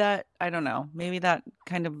don't know. Maybe that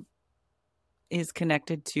kind of is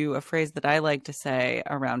connected to a phrase that I like to say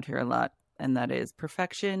around here a lot, and that is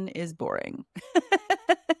perfection is boring.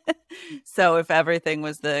 So if everything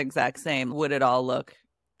was the exact same, would it all look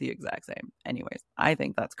the exact same? Anyways, I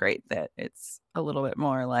think that's great that it's a little bit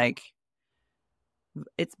more like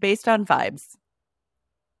it's based on vibes.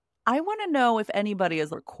 I want to know if anybody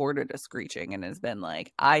has recorded a screeching and has been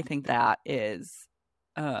like, I think that is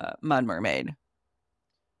Mud Mermaid.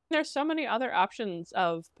 There's so many other options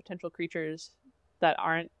of potential creatures that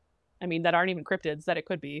aren't even cryptids that it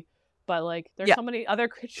could be. But like, there's so many other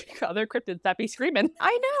cryptids that be screaming.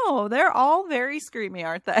 I know. They're all very screamy,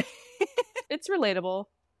 aren't they? It's relatable.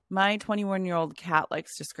 My 21-year-old cat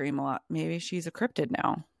likes to scream a lot. Maybe she's a cryptid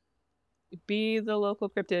now. Be the local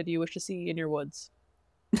cryptid you wish to see in your woods.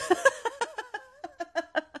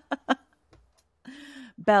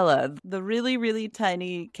 Bella, the really, really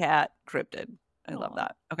tiny cat cryptid. I love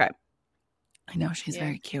that. Okay. I know, she's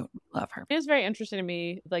very cute. Love her. It is very interesting to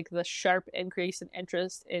me, like the sharp increase in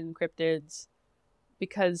interest in cryptids,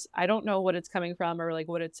 because I don't know what it's coming from or like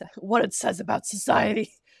what it says about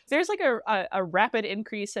society. There's like a rapid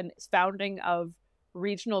increase in founding of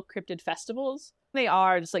regional cryptid festivals. They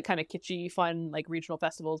are just like kind of kitschy, fun, like regional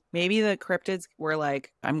festivals. Maybe the cryptids were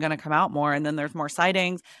like, I'm going to come out more, and then there's more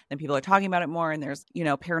sightings and people are talking about it more, and there's,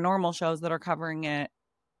 paranormal shows that are covering it.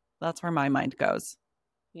 That's where my mind goes.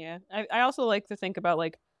 Yeah. I also like to think about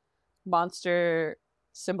like monster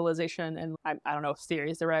symbolization, and I don't know if theory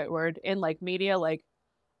is the right word, in like media, like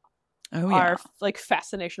our like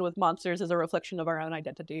fascination with monsters is a reflection of our own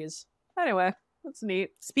identities. Anyway, that's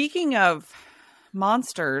neat. Speaking of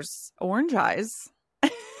monsters, orange eyes.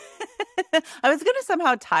 I was going to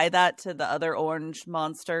somehow tie that to the other orange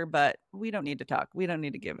monster, but we don't need to talk. We don't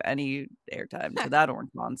need to give any airtime to that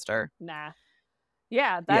orange monster. Nah.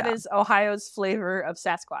 Yeah, that is Ohio's flavor of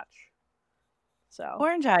Sasquatch. So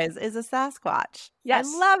orange eyes is a Sasquatch. Yes.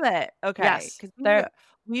 I love it. Okay. Yes.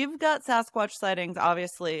 We've got Sasquatch sightings,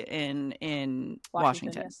 obviously, in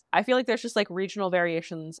Washington. Yes. I feel like there's just like regional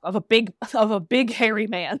variations of a big hairy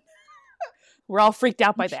man. We're all freaked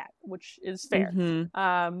out by that, which is fair.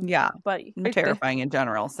 Mm-hmm. But terrifying in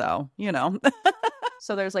general. So,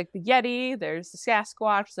 So there's like the Yeti, there's the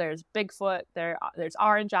Sasquatch, there's Bigfoot, there's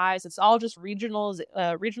Orange Eyes. It's all just regional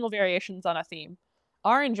variations on a theme.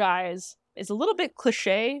 Orange Eyes is a little bit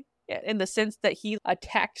cliche in the sense that he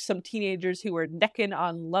attacked some teenagers who were necking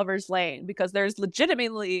on Lover's Lane, because there's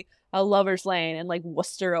legitimately a Lover's Lane in like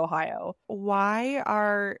Worcester, Ohio. Why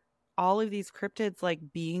are all of these cryptids like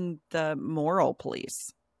being the moral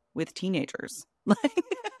police with teenagers?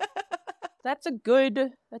 That's a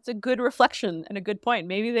good reflection and a good point.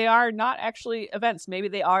 Maybe they are not actually events. Maybe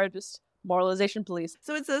they are just moralization police.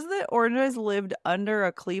 So it says that Orange Eyes lived under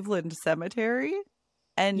a Cleveland cemetery,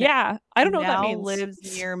 and I don't know what that means.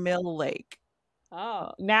 Lives near Mill Lake.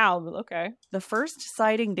 Oh, now, okay. The first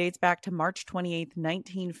sighting dates back to March 28th,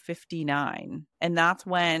 1959. And that's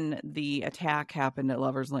when the attack happened at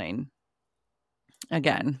Lover's Lane.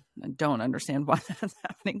 Again, I don't understand why that's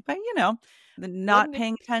happening. But, not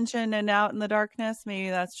paying attention and out in the darkness. Maybe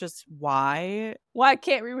that's just why. Why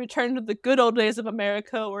can't we return to the good old days of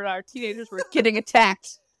America where our teenagers were getting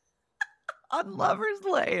attacked? On Lover's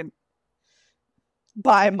Lane.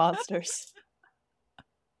 By monsters.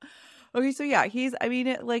 Okay, so yeah,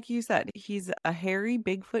 like you said, he's a hairy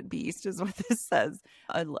Bigfoot beast is what this says.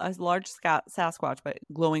 A large Sasquatch, but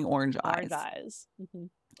glowing orange eyes. Mm-hmm.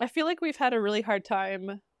 I feel like we've had a really hard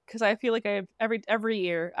time, because I feel like every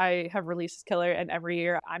year I have released this killer, and every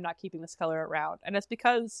year I'm not keeping this color around. And it's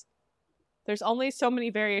because There's only so many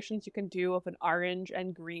variations you can do of an orange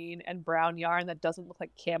and green and brown yarn that doesn't look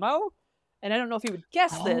like camo. And I don't know if you would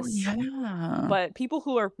guess this, but people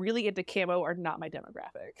who are really into camo are not my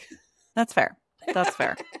demographic. That's fair. That's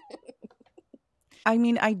fair. I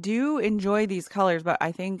mean, I do enjoy these colors, but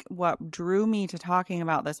I think what drew me to talking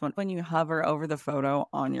about this one, when you hover over the photo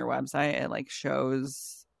on your website, it like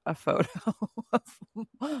shows a photo of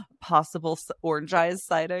possible orange eyes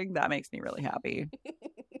sighting. That makes me really happy.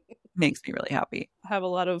 Makes me really happy. I have a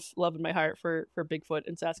lot of love in my heart for Bigfoot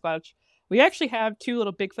and Sasquatch. We actually have 2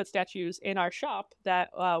 little Bigfoot statues in our shop that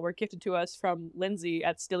were gifted to us from Lindsay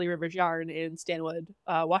at Stilly Rivers Yarn in Stanwood,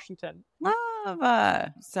 Washington.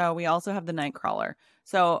 Love. So we also have the Nightcrawler.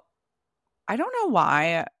 So I don't know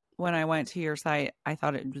why when I went to your site, I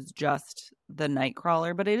thought it was just the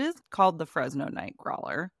Nightcrawler, but it is called the Fresno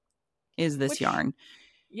Nightcrawler. Is this yarn?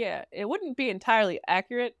 Yeah, it wouldn't be entirely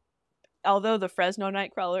accurate. Although the Fresno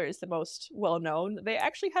Nightcrawler is the most well-known, they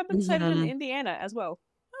actually have been sighted in Indiana as well.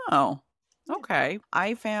 Oh, okay.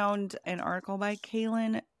 I found an article by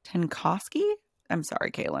Kaylin Tenkowski. I'm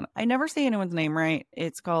sorry, Kaylin. I never say anyone's name right.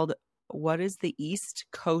 It's called What is the East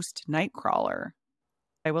Coast Nightcrawler?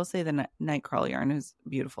 I will say the Nightcrawler yarn is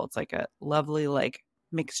beautiful. It's like a lovely like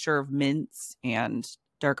mixture of mints and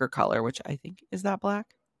darker color, which I think, is that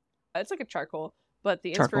black? It's like a charcoal. But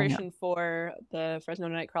the inspiration for the Fresno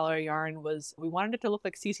Nightcrawler yarn was we wanted it to look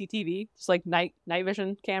like CCTV, just like night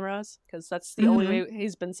vision cameras, because that's the only way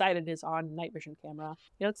he's been sighted is on night vision camera.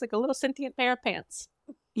 It looks like a little sentient pair of pants.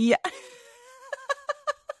 Yeah.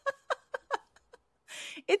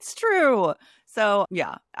 It's true. So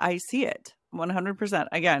yeah, I see it 100%.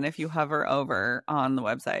 Again, if you hover over on the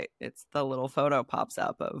website, it's the little photo pops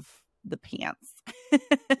up of the pants.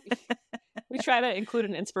 We try to include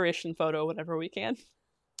an inspiration photo whenever we can.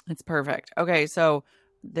 It's perfect. Okay, so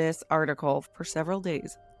this article, for several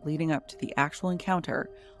days leading up to the actual encounter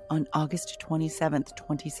on August 27th,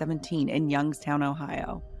 2017 in Youngstown,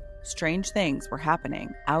 Ohio, strange things were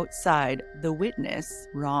happening outside the witness,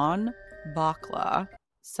 Ron Bakla.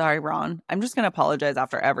 Sorry, Ron. I'm just going to apologize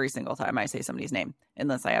after every single time I say somebody's name,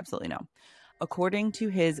 unless I absolutely know. According to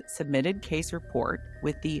his submitted case report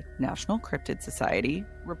with the National Cryptid Society,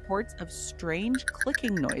 reports of strange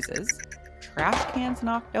clicking noises, trash cans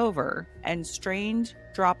knocked over, and strange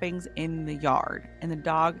droppings in the yard, and the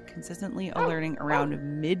dog consistently alerting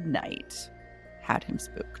around midnight had him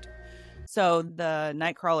spooked. So the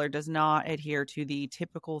Nightcrawler does not adhere to the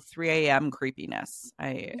typical 3 a.m. creepiness.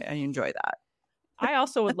 I enjoy that. I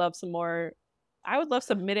also would love some more. I would love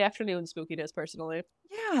some mid-afternoon spookiness, personally.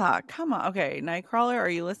 Yeah, come on. Okay, Nightcrawler, are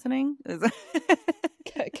you listening?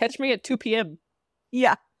 Catch me at 2 p.m.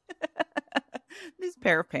 Yeah. This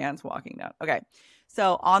pair of pants walking down. Okay.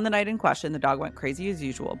 So on the night in question, the dog went crazy as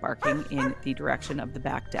usual, barking in the direction of the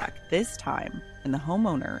back deck. This time, when the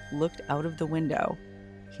homeowner looked out of the window,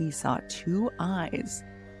 he saw 2 eyes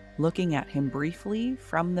looking at him briefly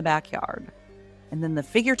from the backyard. And then the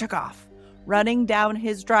figure took off, running down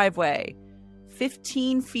his driveway.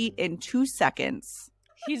 15 feet in 2 seconds.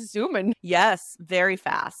 He's zooming. Yes, very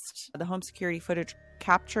fast. The home security footage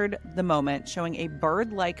captured the moment, showing a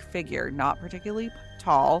bird-like figure, not particularly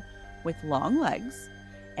tall, with long legs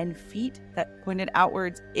and feet that pointed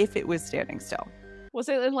outwards if it was standing still. Was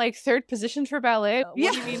it in like third position for ballet? What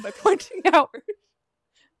do you mean by pointing outward?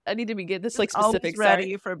 I need to be getting this like specific.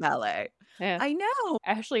 Ready for ballet. Yeah. I know.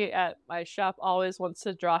 Ashley at my shop always wants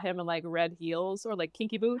to draw him in like red heels or like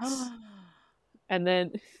kinky boots. And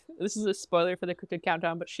then, this is a spoiler for the Cryptid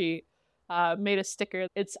Countdown, but she made a sticker.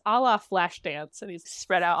 It's a la Flashdance, and he's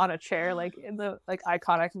spread out on a chair, like in the like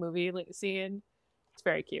iconic movie like scene. It's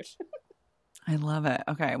very cute. I love it.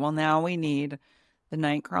 Okay, well now we need the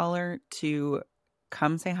Nightcrawler to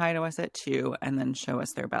come say hi to us at 2 and then show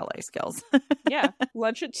us their ballet skills. Yeah,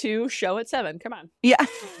 lunch at 2, show at 7. Come on. Yeah.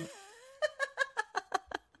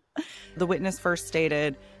 The witness first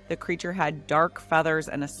stated the creature had dark feathers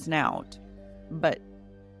and a snout. But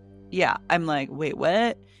yeah, I'm like, wait,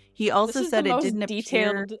 what? He also said it didn't appear.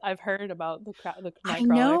 Detailed I've heard about the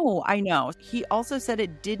Nightcrawler. I know. He also said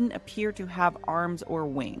it didn't appear to have arms or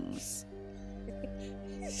wings.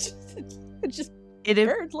 It's just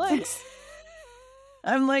bird legs.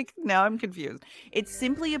 I'm like, now I'm confused. It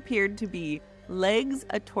simply appeared to be legs,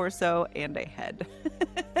 a torso, and a head,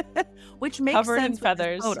 which makes covered sense in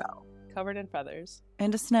feathers. With this photo. Covered in feathers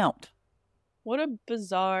and a snout. What a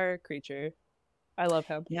bizarre creature. I love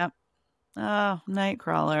him. Yep. Oh,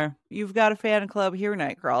 Nightcrawler. You've got a fan club here,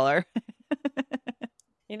 Nightcrawler.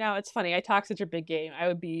 You know, it's funny. I talk such a big game. I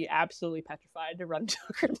would be absolutely petrified to run to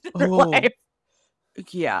a cryptid in real life.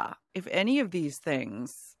 Yeah. If any of these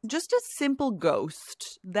things, just a simple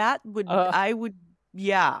ghost, that would,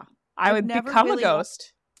 yeah. I would never become really a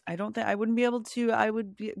ghost. I don't think I wouldn't be able to. I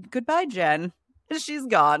would be goodbye, Jen. She's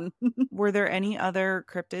gone. Were there any other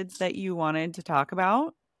cryptids that you wanted to talk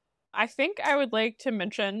about? I think I would like to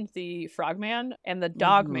mention the frogman and the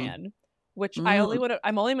dogman, which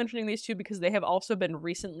I'm only mentioning these two because they have also been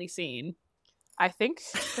recently seen. I think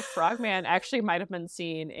the frogman actually might have been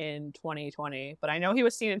seen in 2020, but I know he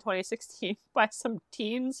was seen in 2016 by some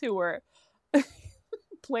teens who were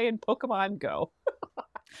playing Pokemon Go.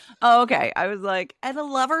 Oh, okay. I was like, at a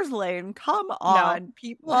lover's lane. Come on,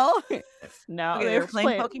 people. No, okay, they were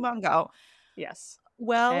playing Pokemon Go. Yes.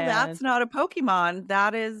 Well, that's not a Pokemon.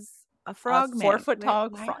 That is a frogman. 4-foot tall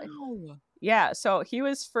frog. Yeah, so he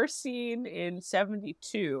was first seen in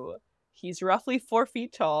 1972. He's roughly 4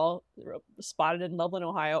 feet tall, spotted in Loveland,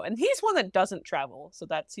 Ohio, and he's one that doesn't travel, so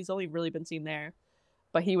he's only really been seen there.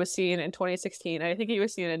 But he was seen in 2016, and I think he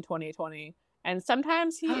was seen in 2020. And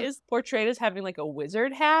sometimes he is portrayed as having like a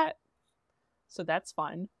wizard hat, so that's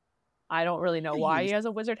fun. I don't really know why he has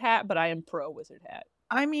a wizard hat, but I am pro wizard hat.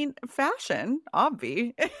 I mean, fashion,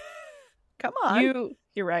 obvi. Come on.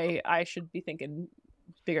 You're right. I should be thinking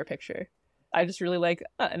bigger picture. I just really like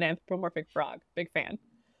an anthropomorphic frog. Big fan.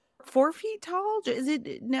 4 feet tall? Is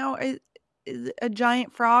it now is it a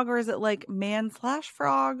giant frog, or is it like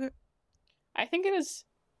man/frog? I think it is.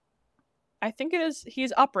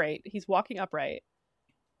 He's upright. He's walking upright.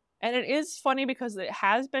 And it is funny because it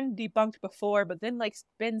has been debunked before, but then like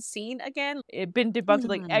been seen again. It'd been debunked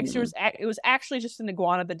like it was actually just an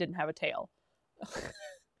iguana that didn't have a tail.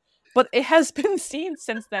 But it has been seen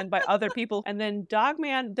since then by other people. And then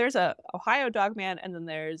Dogman, there's a Ohio Dogman, and then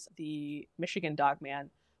there's the Michigan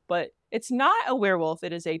Dogman. But it's not a werewolf.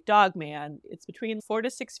 It is a dogman. It's between 4 to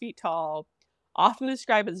 6 feet tall, often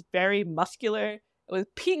described as very muscular,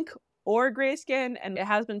 with pink or gray skin, and it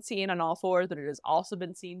has been seen on all fours, but it has also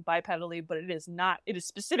been seen bipedally, but it is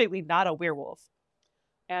specifically not a werewolf.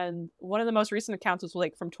 And one of the most recent accounts was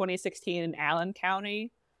like from 2016 in Allen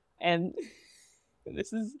County, and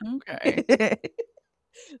this is okay.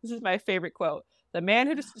 This is my favorite quote. The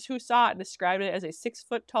man who saw it described it as a 6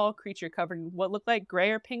 foot tall creature covered in what looked like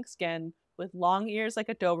gray or pink skin with long ears like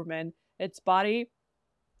a Doberman. Its body,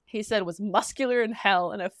 he said, was muscular in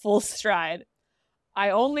hell and at full stride. I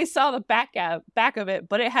only saw the back of it,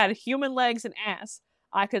 but it had human legs and ass.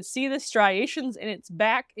 I could see the striations in its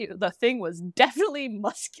back. The thing was definitely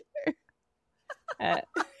muscular.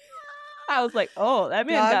 I was like, oh, that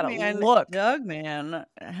man got a look. Dogman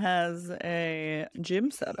has a gym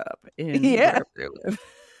setup in where they live.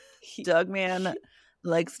 Dogman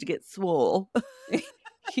likes to get swole.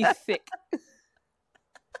 He's thick.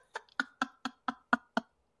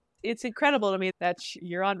 It's incredible to me that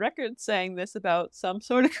you're on record saying this about some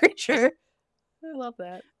sort of creature. I love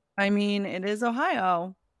that. I mean, it is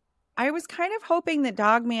Ohio. I was kind of hoping that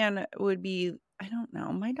Dogman would be, I don't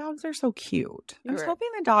know, my dogs are so cute. I was hoping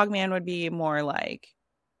the Dogman would be more like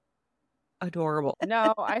adorable.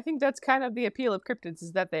 No, I think that's kind of the appeal of cryptids,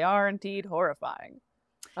 is that they are indeed horrifying.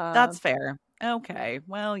 That's fair. Okay.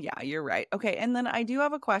 Well, yeah, you're right. Okay. And then I do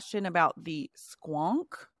have a question about the squonk.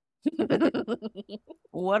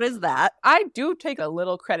 What is that? I do take a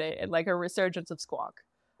little credit in like a resurgence of squonk.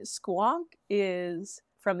 Squonk is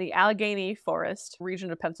from the Allegheny Forest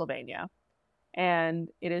region of Pennsylvania, and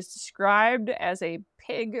it is described as a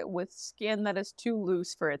pig with skin that is too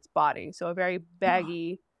loose for its body, so a very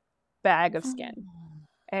baggy bag of skin.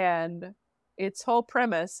 And its whole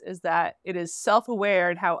premise is that it is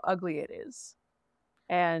self-aware in how ugly it is,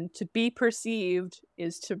 and to be perceived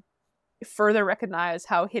is to further recognize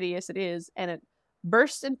how hideous it is, and it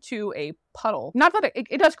bursts into a puddle. Not that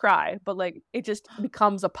it does cry, but like it just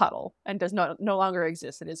becomes a puddle and does no longer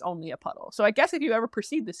exist. It is only a puddle. So I guess if you ever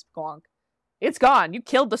perceive this squonk, it's gone. You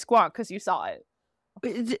killed the squonk because you saw it.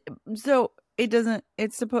 So it doesn't.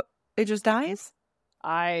 It just dies.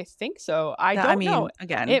 I think so. I don't know.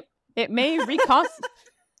 Again, it may reconstitute.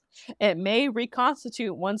 It may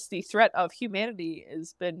reconstitute once the threat of humanity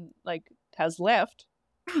has left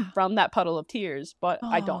from that puddle of tears, but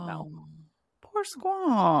I don't know. Poor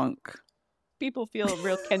squonk. People feel a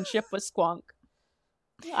real kinship with squonk.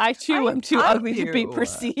 I too am too ugly to be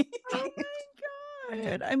perceived. Oh my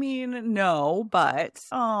god. I mean, no, but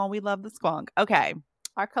we love the squonk. Okay.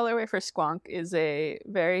 Our colorway for squonk is a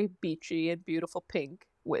very beachy and beautiful pink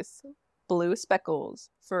with blue speckles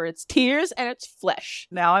for its tears and its flesh.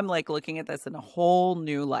 Now I'm like looking at this in a whole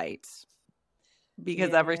new light,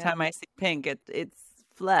 because every time I see pink, it's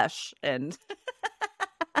flesh and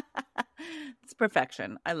It's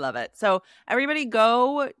perfection. I love it. So everybody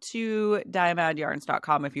go to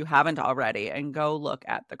diamadyarns.com if you haven't already and go look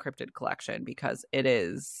at the cryptid collection because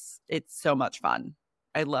it's so much fun.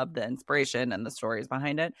 I love the inspiration and the stories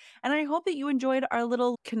behind it. And I hope that you enjoyed our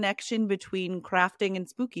little connection between crafting and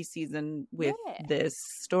spooky season with this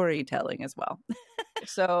storytelling as well.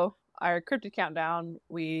 So our cryptid countdown,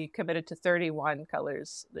 we committed to 31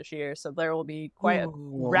 colors this year. So there will be quite a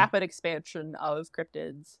rapid expansion of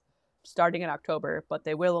cryptids starting in October, but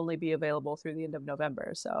they will only be available through the end of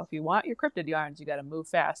November. So if you want your cryptid yarns, you got to move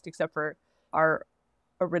fast, except for our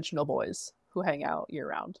original boys who hang out year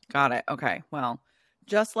round. Got it. Okay. Well,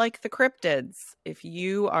 just like the cryptids, if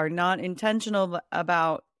you are not intentional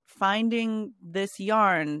about finding this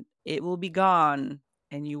yarn, it will be gone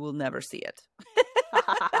and you will never see it.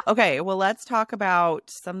 Okay, well, let's talk about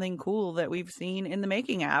something cool that we've seen in the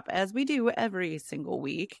Making app, as we do every single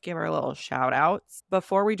week. Give our little shout outs.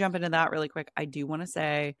 Before we jump into that really quick, I do want to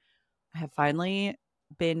say I have finally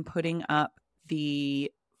been putting up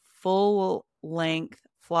the full length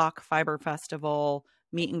Flock Fiber Festival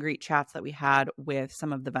meet and greet chats that we had with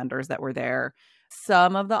some of the vendors that were there.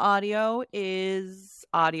 Some of the audio is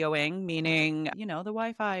audioing, meaning, the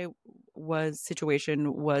Wi-Fi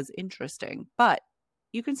situation was interesting, but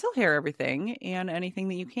you can still hear everything, and anything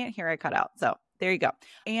that you can't hear, I cut out. So there you go.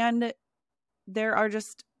 And there are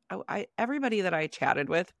just, everybody that I chatted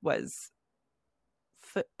with was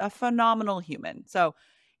a phenomenal human. So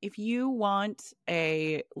if you want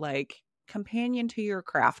a companion to your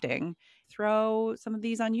crafting, throw some of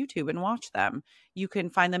these on YouTube and watch them. You can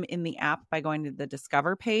find them in the app by going to the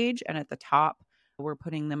Discover page, and at the top, we're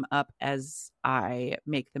putting them up as I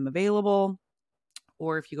make them available.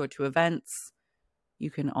 Or if you go to events, you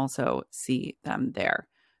can also see them there.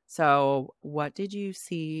 So what did you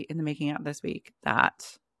see in the Making app this week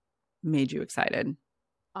that made you excited?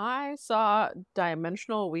 I saw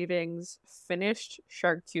Dimensional Weaving's finished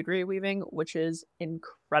charcuterie weaving, which is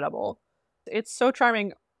incredible. It's so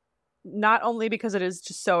charming, not only because it is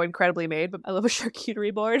just so incredibly made, but I love a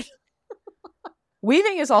charcuterie board.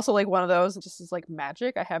 Weaving is also one of those, just is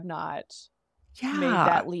magic. I have not made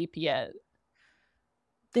that leap yet.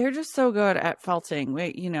 They're just so good at felting.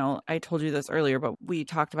 I told you this earlier, but we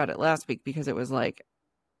talked about it last week because it was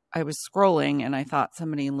I was scrolling and I thought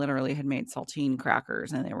somebody literally had made saltine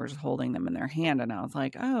crackers and they were just holding them in their hand. And I was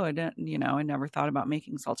like, oh, I never thought about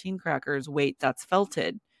making saltine crackers. Wait, that's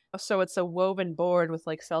felted. So it's a woven board with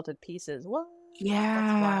felted pieces. What?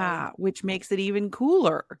 Yeah, which makes it even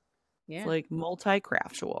cooler. Yeah. It's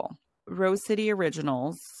multi-craftual. Rose City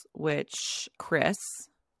Originals, which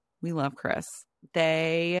we love Chris.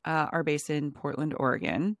 They are based in Portland,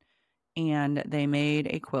 Oregon, and they made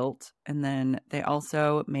a quilt, and then they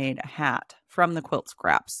also made a hat from the quilt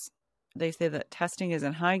scraps. They say that testing is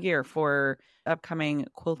in high gear for upcoming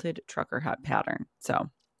quilted trucker hat pattern. So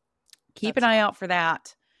keep an eye out for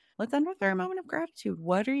that. Let's end with our moment of gratitude.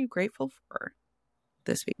 What are you grateful for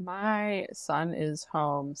this week? My son is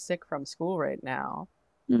home sick from school right now,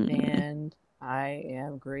 and I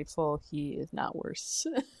am grateful he is not worse.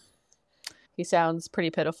 He sounds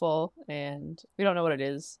pretty pitiful, and we don't know what it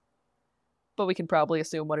is, but we can probably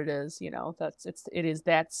assume what it is. It is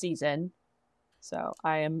that season. So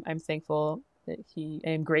I'm thankful that I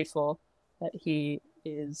am grateful that he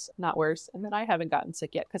is not worse, and that I haven't gotten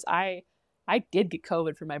sick yet, because I did get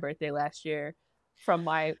COVID for my birthday last year from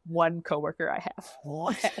my one coworker I have.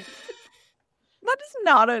 What?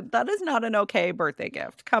 That is not an okay birthday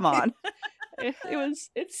gift. Come on.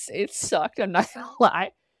 It sucked. I'm not gonna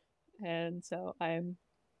lie. And so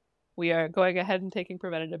we are going ahead and taking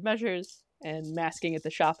preventative measures and masking at the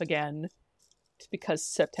shop again, because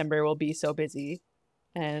September will be so busy,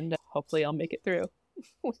 and hopefully I'll make it through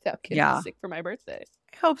without getting sick for my birthday.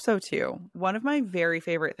 I hope so too. One of my very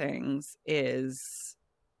favorite things is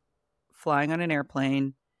flying on an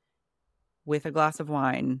airplane with a glass of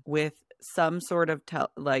wine, with some sort of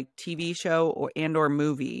TV show or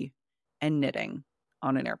movie, and knitting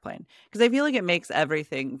on an airplane, because I feel like it makes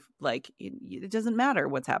everything it doesn't matter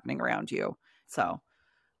what's happening around you. So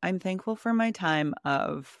I'm thankful for my time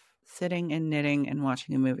of sitting and knitting and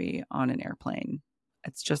watching a movie on an airplane.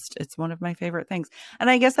 It's one of my favorite things. And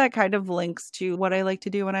I guess that kind of links to what I like to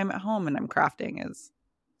do when I'm at home and I'm crafting, is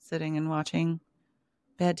sitting and watching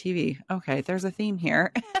bad TV. Okay, there's a theme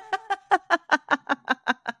here.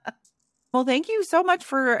 Well, thank you so much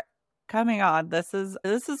for coming on. This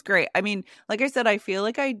is great. I mean, like I said, I feel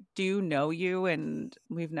like I do know you and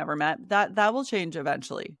we've never met. That will change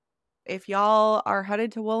eventually. If y'all are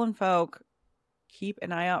headed to Wool and Folk, keep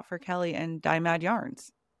an eye out for Kelley and Dye Mad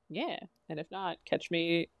Yarns. Yeah. And if not, catch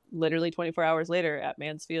me literally 24 hours later at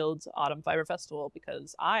Mansfield's Autumn Fiber Festival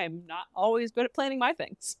because I'm not always good at planning my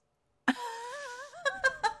things. I'm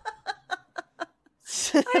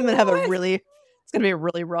gonna have it's gonna be a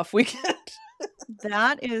really rough weekend.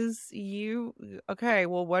 That is you. Okay,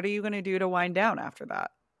 well, what are you gonna do to wind down after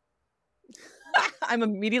that? I'm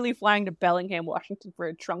immediately flying to Bellingham, Washington for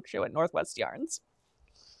a trunk show at Northwest Yarns.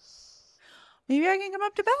 Maybe I can come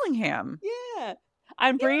up to Bellingham. Yeah.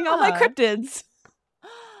 I'm bringing all my cryptids.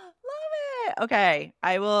 Love it. Okay.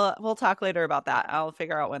 We'll talk later about that. I'll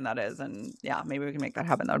figure out when that is. And yeah, maybe we can make that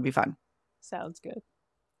happen. That would be fun. Sounds good.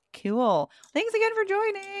 Cool. Thanks again for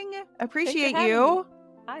joining. Appreciate you.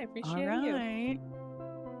 I appreciate all you. Right.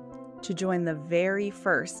 To join the very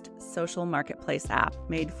first social marketplace app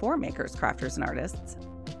made for makers, crafters, and artists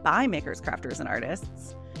by makers, crafters, and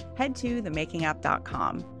artists, head to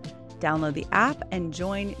themakingapp.com. Download the app and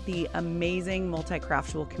join the amazing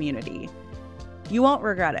multi-craftual community. You won't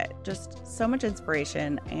regret it. Just so much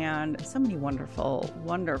inspiration and so many wonderful,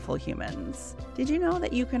 wonderful humans. Did you know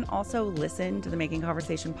that you can also listen to the Making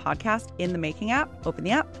Conversation podcast in the Making app? Open the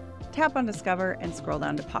app, tap on Discover, and scroll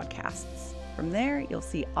down to podcasts. From there, you'll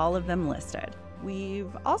see all of them listed.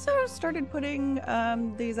 We've also started putting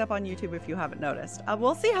these up on YouTube if you haven't noticed.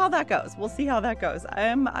 We'll see how that goes. I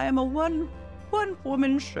am a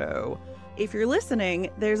one-woman show. If you're listening,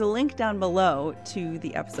 there's a link down below to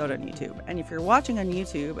the episode on YouTube. And if you're watching on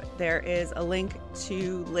YouTube, there is a link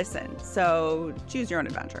to listen. So choose your own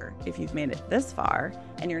adventure. If you've made it this far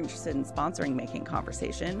and you're interested in sponsoring Making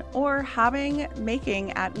Conversation or having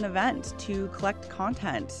Making at an event to collect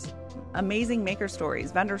content, amazing maker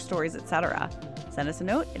stories, vendor stories, etc., send us a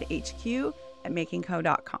note at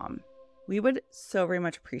hq@makingco.com. We would so very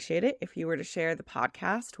much appreciate it if you were to share the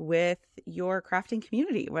podcast with your crafting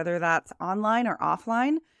community, whether that's online or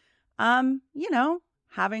offline.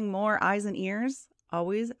 Having more eyes and ears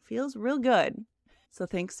always feels real good. So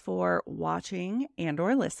thanks for watching and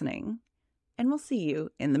or listening, and we'll see you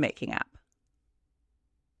in the Making app.